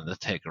willing to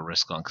take a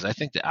risk on, because I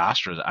think the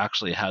Astros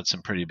actually had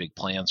some pretty big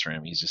plans for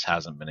him. He just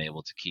hasn't been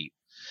able to keep.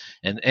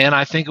 And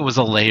I think it was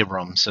a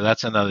labrum, so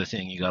that's another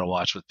thing you got to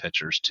watch with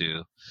pitchers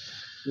too.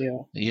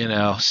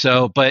 Yeah.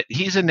 So, but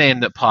he's a name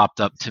that popped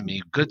up to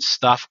me. Good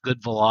stuff,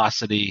 good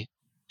velocity,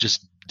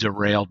 just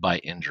derailed by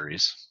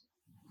injuries.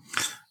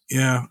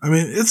 Yeah, I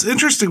mean, it's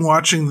interesting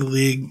watching the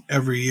league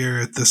every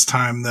year at this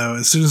time, though.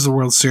 As soon as the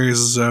World Series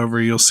is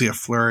over, you'll see a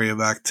flurry of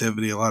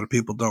activity. A lot of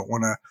people don't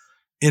want to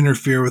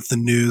interfere with the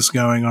news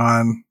going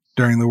on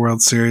during the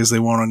World Series. They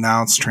won't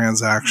announce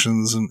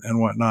transactions and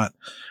whatnot.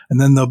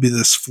 And then there'll be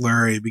this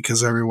flurry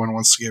because everyone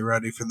wants to get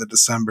ready for the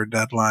December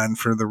deadline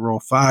for the Rule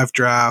 5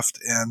 draft.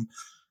 And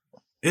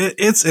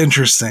it's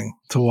interesting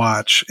to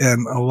watch.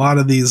 And a lot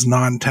of these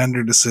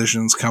non-tender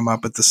decisions come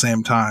up at the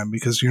same time,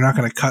 because you're not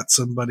going to cut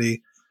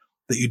somebody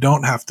that you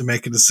don't have to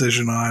make a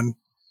decision on,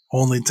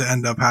 only to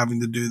end up having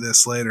to do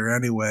this later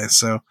anyway.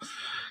 So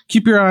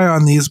keep your eye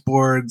on these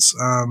boards.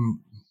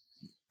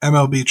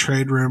 MLB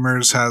Trade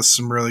Rumors has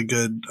some really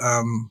good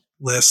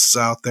lists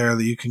out there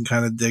that you can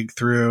kind of dig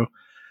through.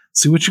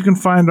 see what you can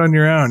find on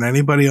your own.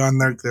 Anybody on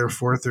their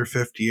fourth or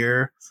fifth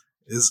year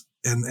is,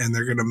 and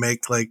they're going to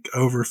make like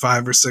over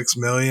 5 or 6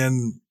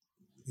 million,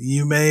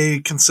 you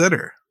may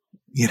consider,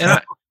 you know?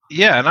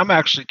 And I'm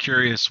actually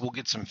curious. We'll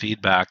get some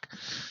feedback.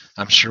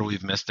 I'm sure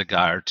we've missed a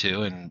guy or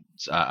two, and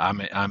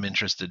I'm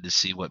interested to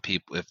see what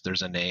people, if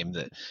there's a name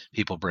that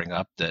people bring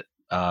up that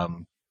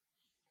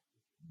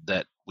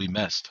that we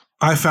missed.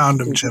 I found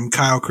him, Jim.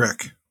 Kyle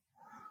Crick.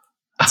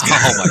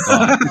 Oh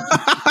my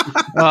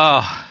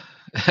god!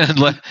 And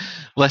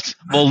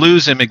we'll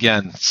lose him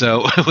again.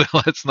 So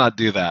let's not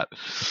do that.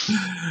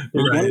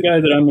 There's one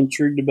guy that I'm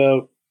intrigued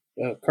about.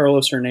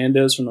 Carlos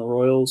Hernandez from the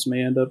Royals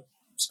may end up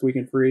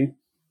squeaking free.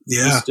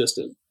 Yeah, he's just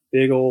a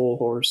big old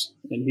horse,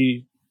 and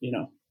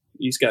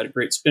he's got a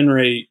great spin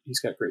rate. He's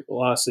got great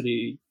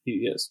velocity.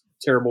 He has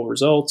terrible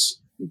results,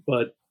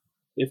 but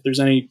if there's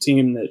any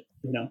team that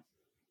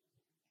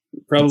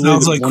probably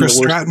sounds like Chris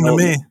Stratton to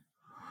me.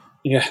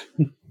 Yeah.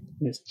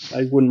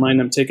 I wouldn't mind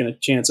them taking a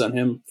chance on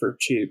him for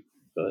cheap,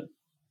 but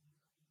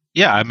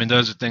yeah, I mean,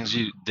 those are things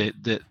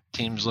that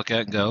teams look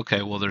at and go,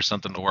 okay, well, there's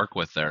something to work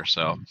with there.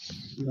 So,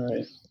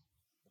 right.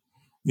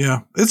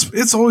 Yeah,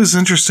 it's always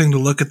interesting to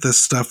look at this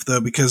stuff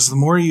though, because the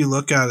more you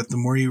look at it, the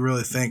more you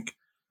really think,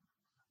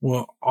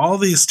 well, all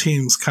these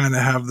teams kind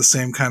of have the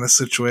same kind of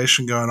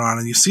situation going on,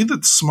 and you see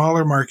that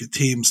smaller market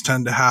teams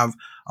tend to have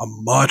a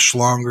much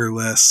longer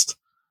list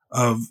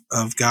of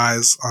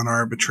guys on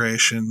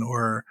arbitration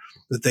or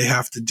that they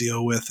have to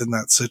deal with in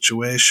that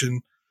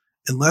situation,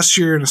 unless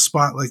you're in a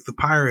spot like the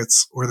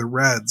Pirates or the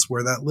Reds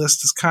where that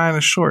list is kind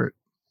of short,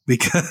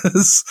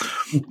 because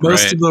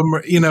most of them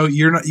are,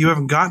 you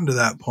haven't gotten to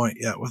that point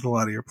yet with a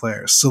lot of your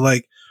players. So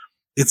like,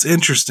 it's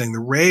interesting. The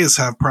Rays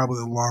have probably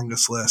the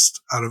longest list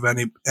out of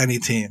any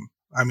team.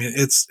 I mean,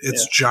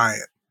 it's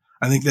giant.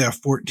 I think they have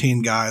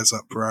 14 guys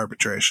up for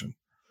arbitration.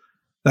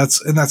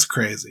 That's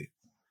crazy.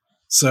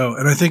 So,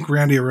 and I think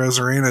Randy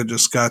Arozarena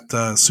just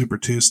got Super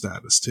 2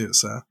 status too.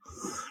 So,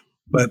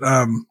 but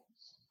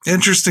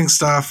interesting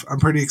stuff. I'm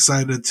pretty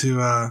excited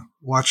to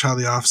watch how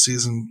the off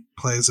season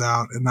plays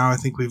out. And now I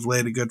think we've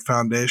laid a good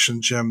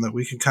foundation, Jim, that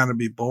we can kind of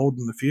be bold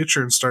in the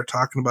future and start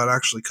talking about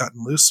actually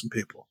cutting loose some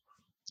people.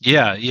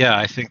 Yeah.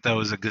 I think that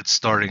was a good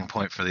starting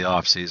point for the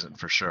off season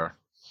for sure.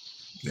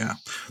 Yeah.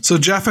 So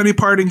Jeff, any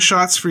parting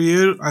shots for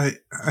you?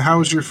 How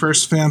was your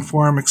first fan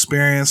forum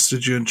experience?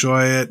 Did you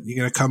enjoy it? You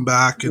going to come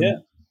back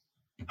and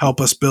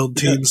help us build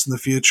teams in the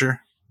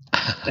future?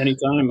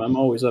 Anytime. I'm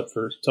always up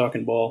for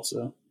talking ball.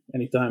 So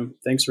anytime.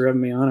 Thanks for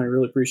having me on. I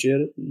really appreciate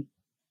it.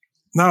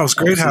 No, it was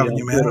great having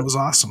you, man. It was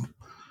awesome.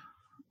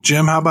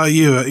 Jim, how about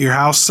you? At your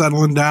house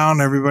settling down?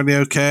 Everybody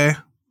okay?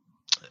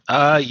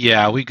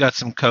 Yeah, we got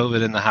some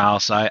COVID in the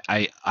house. I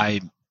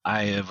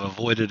have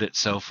avoided it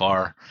so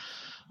far,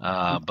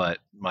 but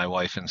my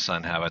wife and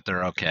son have it.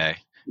 They're okay.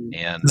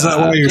 And is that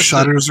why your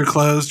shutters are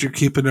closed? You're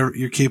keeping all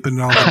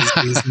the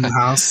disease in the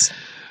house.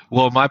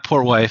 Well, my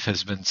poor wife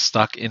has been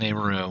stuck in a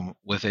room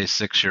with a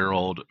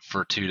 6-year-old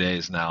for 2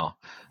 days now,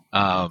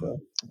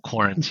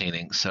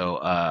 quarantining. So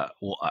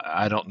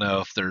I don't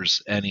know if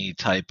there's any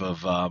type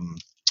of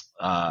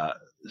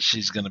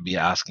she's going to be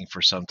asking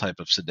for some type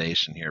of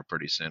sedation here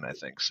pretty soon, I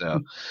think.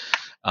 So,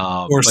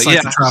 or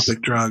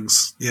psychotropic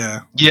drugs.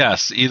 Yeah.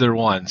 Yes, either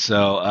one.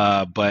 So,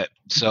 I've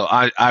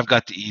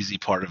got the easy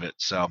part of it.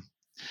 So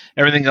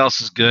everything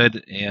else is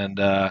good. And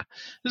it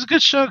was a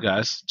good show,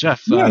 guys.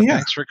 Jeff,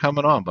 thanks for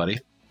coming on, buddy.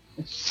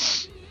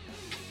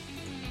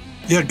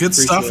 Yeah, good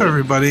stuff,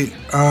 everybody.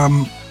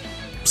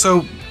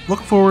 So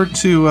look forward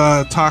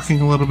to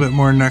talking a little bit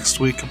more next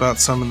week about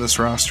some of this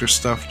roster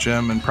stuff,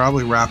 Jim, and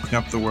probably wrapping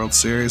up the World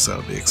Series.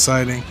 That'll be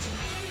exciting.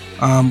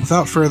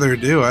 Without further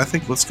ado, I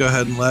think let's go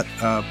ahead and let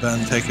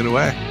Ben take it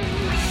away.